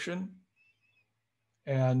addiction,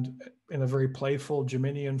 and in a very playful,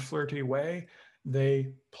 Geminian, flirty way,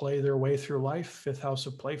 they play their way through life. 5th house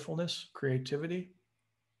of playfulness, creativity,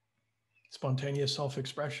 spontaneous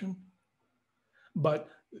self-expression. But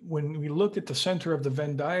when we look at the center of the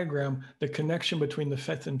Venn diagram, the connection between the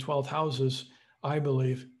 5th and 12th houses, I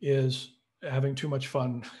believe, is having too much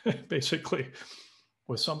fun, basically,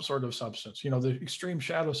 with some sort of substance. The extreme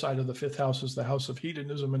shadow side of the 5th house is the house of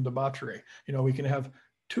hedonism and debauchery. We can have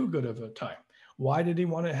too good of a time. Why did he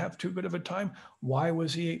want to have too good of a time? Why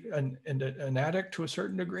was he an addict to a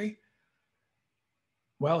certain degree?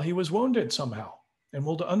 Well, he was wounded somehow. And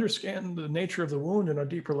we'll understand the nature of the wound in a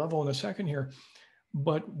deeper level in a second here.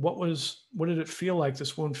 But what did it feel like,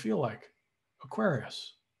 this wound feel like?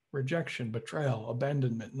 Aquarius. Rejection, betrayal,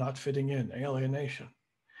 abandonment, not fitting in, alienation,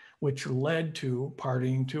 which led to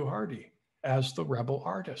partying too hardy as the rebel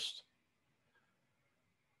artist.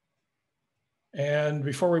 And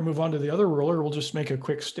before we move on to the other ruler, we'll just make a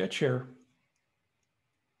quick stitch here.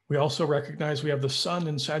 We also recognize we have the sun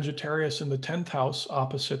in Sagittarius in the 10th house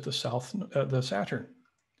opposite the Saturn.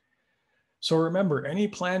 So remember, any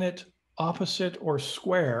planet opposite or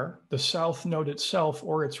square the south node itself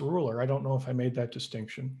or its ruler. I don't know if I made that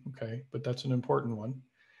distinction, okay, but that's an important one.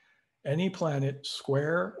 Any planet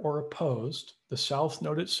square or opposed the south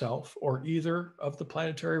node itself or either of the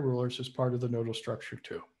planetary rulers is part of the nodal structure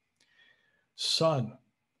too. Sun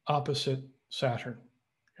opposite Saturn,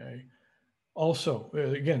 okay. Also,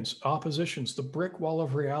 again, oppositions, the brick wall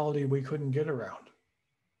of reality we couldn't get around,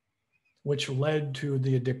 which led to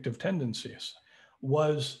the addictive tendencies.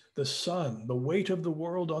 Was the sun, the weight of the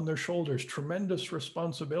world on their shoulders, tremendous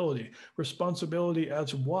responsibility. Responsibility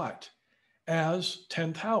as what? As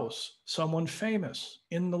 10th house, someone famous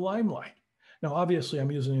in the limelight. Now, obviously,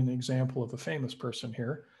 I'm using an example of a famous person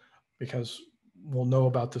here because we'll know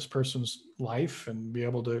about this person's life and be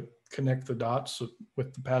able to connect the dots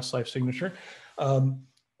with the past life signature.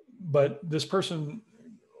 But this person,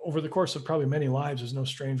 over the course of probably many lives, is no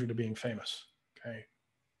stranger to being famous, okay?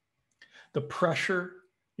 The pressure,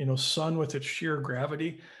 sun with its sheer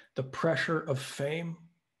gravity, the pressure of fame,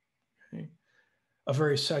 okay? A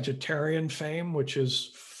very Sagittarian fame, which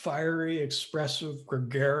is fiery, expressive,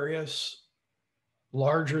 gregarious,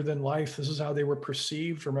 larger than life. This is how they were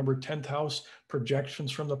perceived. Remember, 10th house projections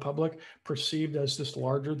from the public, perceived as this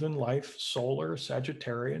larger than life, solar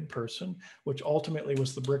Sagittarian person, which ultimately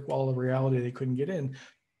was the brick wall of reality they couldn't get in,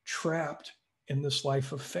 trapped in this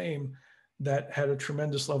life of fame that had a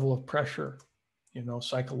tremendous level of pressure,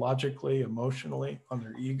 psychologically, emotionally, on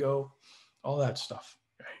their ego, all that stuff.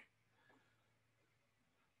 Okay.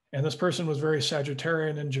 And this person was very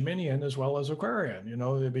Sagittarian and Geminian as well as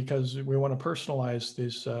Aquarian, because we want to personalize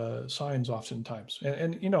these signs oftentimes.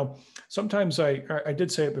 And sometimes I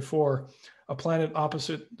did say it before, a planet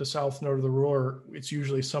opposite the south node of the ruler, it's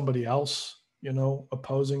usually somebody else,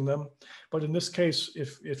 opposing them. But in this case,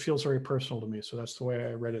 it feels very personal to me. So that's the way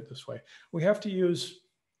I read it this way. We have to use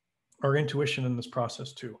our intuition in this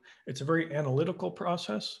process too. It's a very analytical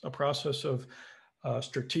process, a process of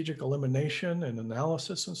strategic elimination and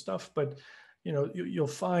analysis and stuff. But you'll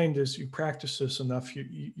find as you practice this enough,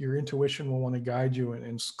 your intuition will want to guide you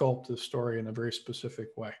and sculpt the story in a very specific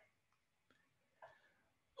way.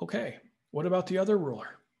 Okay, what about the other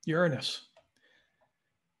ruler, Uranus?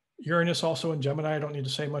 Uranus also in Gemini, I don't need to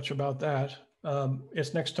say much about that.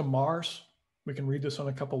 It's next to Mars. We can read this on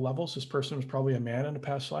a couple levels. This person was probably a man in a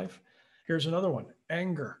past life. Here's another one,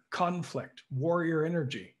 anger, conflict, warrior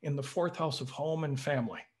energy in the 4th house of home and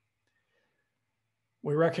family.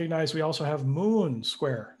 We recognize we also have Moon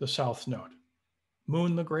square the south node.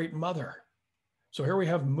 Moon, the great mother. So here we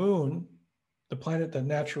have Moon, the planet that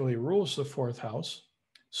naturally rules the 4th house,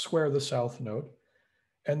 square the south node.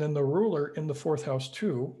 And then the ruler in the fourth house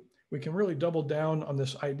too, we can really double down on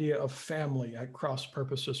this idea of family at cross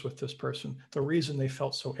purposes with this person, the reason they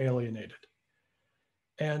felt so alienated.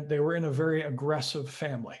 And they were in a very aggressive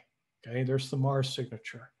family. Okay, there's the Mars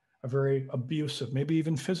signature, a very abusive, maybe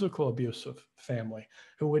even physical abusive family,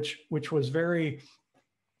 which was very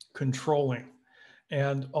controlling.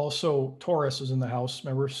 And also Taurus is in the house.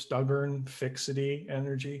 Remember, stubborn, fixity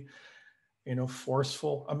energy,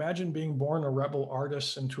 forceful. Imagine being born a rebel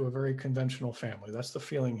artist into a very conventional family. That's the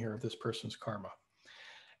feeling here of this person's karma.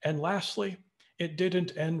 And lastly, it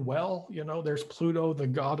didn't end well. There's Pluto, the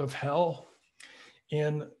god of hell,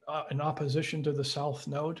 in opposition to the south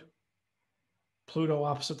node. Pluto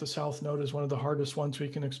opposite the south node is one of the hardest ones we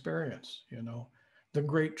can experience. The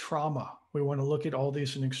great trauma. We want to look at all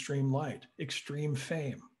these in extreme light, extreme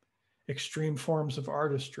fame, extreme forms of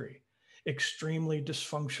artistry, extremely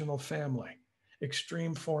dysfunctional family,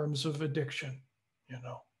 extreme forms of addiction,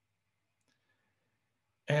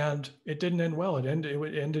 And it didn't end well. It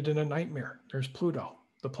ended in a nightmare. There's Pluto,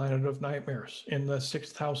 the planet of nightmares, in the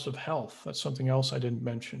sixth house of health. That's something else I didn't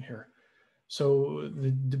mention here. So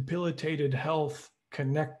the debilitated health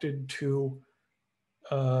connected to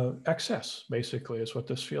excess, basically, is what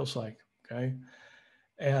this feels like, okay?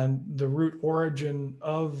 And the root origin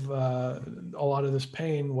of a lot of this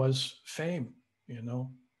pain was fame,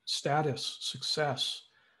 status, success.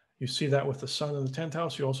 You see that with the sun in the 10th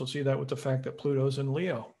house. You also see that with the fact that Pluto's in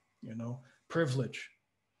Leo, privilege.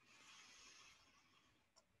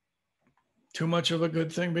 Too much of a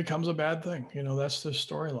good thing becomes a bad thing. That's the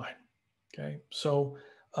storyline. Okay. So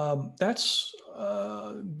that's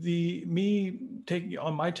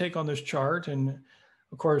my take on this chart. And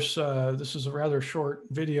of course, this is a rather short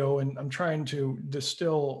video, and I'm trying to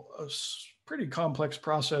distill a pretty complex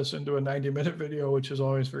process into a 90-minute video, which is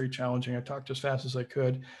always very challenging. I talked as fast as I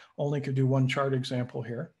could, only could do one chart example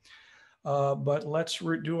here. But let's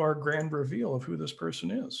do our grand reveal of who this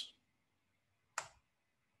person is.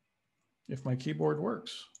 If my keyboard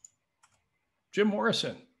works. Jim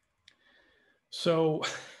Morrison. So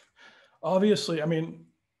obviously,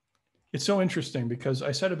 it's so interesting because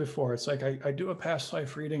I said it before. It's like I do a past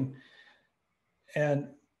life reading, and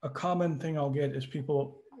a common thing I'll get is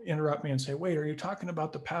people interrupt me and say, wait, are you talking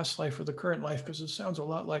about the past life or the current life? Because it sounds a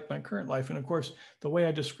lot like my current life. And of course, the way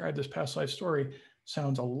I describe this past life story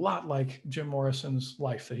sounds a lot like Jim Morrison's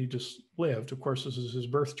life that he just lived. Of course, this is his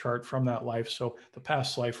birth chart from that life. So the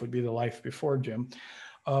past life would be the life before Jim.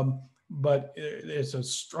 But it's a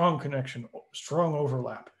strong connection, strong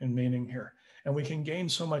overlap in meaning here. And we can gain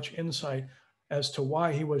so much insight as to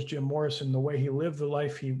why he was Jim Morrison. The way he lived the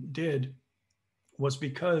life he did was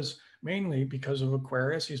mainly because of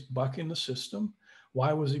Aquarius. He's bucking the system.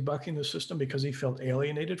 Why was he bucking the system? Because he felt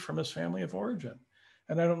alienated from his family of origin.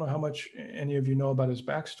 And I don't know how much any of you know about his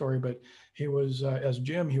backstory, but he was, as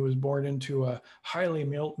Jim, he was born into a highly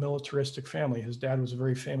militaristic family. His dad was a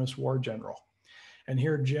very famous war general. And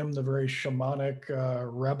here, Jim, the very shamanic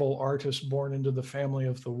rebel artist born into the family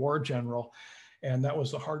of the war general. And that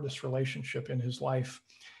was the hardest relationship in his life.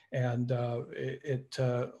 And it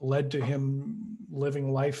led to him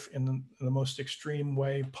living life in the most extreme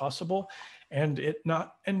way possible, and it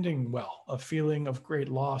not ending well, a feeling of great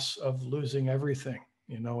loss, of losing everything,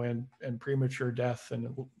 and premature death,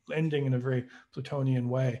 and ending in a very Plutonian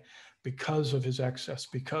way because of his excess,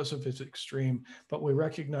 because of his extreme. But we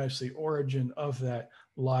recognize the origin of that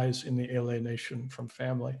lies in the alienation from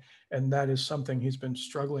family. And that is something he's been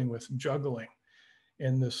struggling with, juggling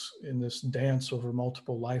in this dance over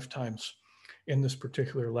multiple lifetimes in this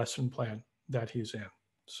particular lesson plan that he's in.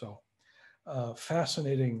 So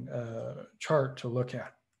fascinating chart to look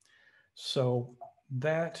at. So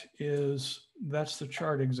that's the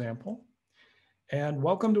chart example. And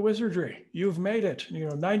welcome to Wizardry. You've made it.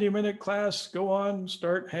 90-minute class, go on,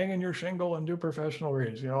 start hanging your shingle and do professional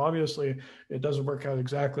reads. Obviously it doesn't work out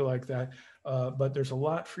exactly like that, but there's a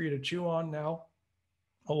lot for you to chew on now,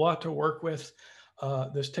 a lot to work with.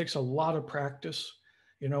 This takes a lot of practice.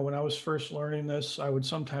 When I was first learning this, I would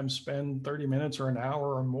sometimes spend 30 minutes or an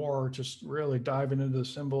hour or more just really diving into the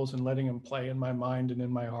symbols and letting them play in my mind and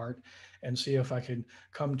in my heart and see if I could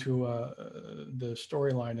come to the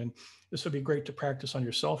storyline. And this would be great to practice on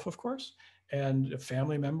yourself, of course, and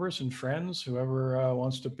family members and friends, whoever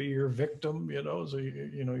wants to be your victim, so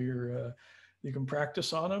you can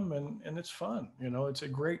practice on them, and it's fun. It's a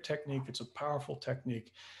great technique. It's a powerful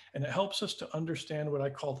technique. And it helps us to understand what I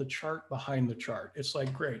call the chart behind the chart. It's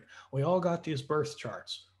like, great, we all got these birth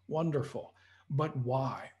charts. Wonderful. But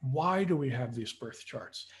why? Why do we have these birth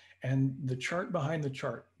charts? And the chart behind the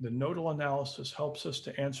chart, the nodal analysis, helps us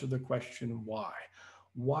to answer the question, why?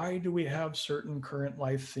 Why do we have certain current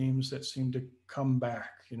life themes that seem to come back,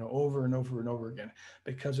 over and over and over again?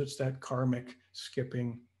 Because it's that karmic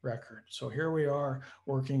skipping record. So here we are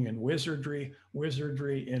working in wizardry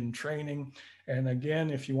in training. And again,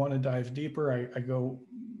 if you want to dive deeper, I go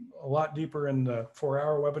a lot deeper in the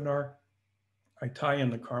 4-hour webinar. I tie in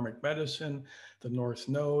the karmic medicine, the North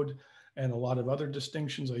Node, and a lot of other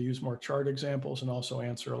distinctions. I use more chart examples and also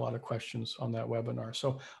answer a lot of questions on that webinar.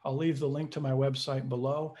 So I'll leave the link to my website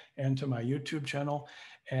below and to my YouTube channel.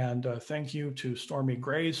 And thank you to Stormie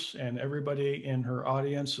Grace and everybody in her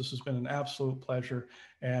audience. This has been an absolute pleasure,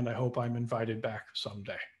 and I hope I'm invited back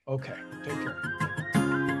someday. Okay, take care.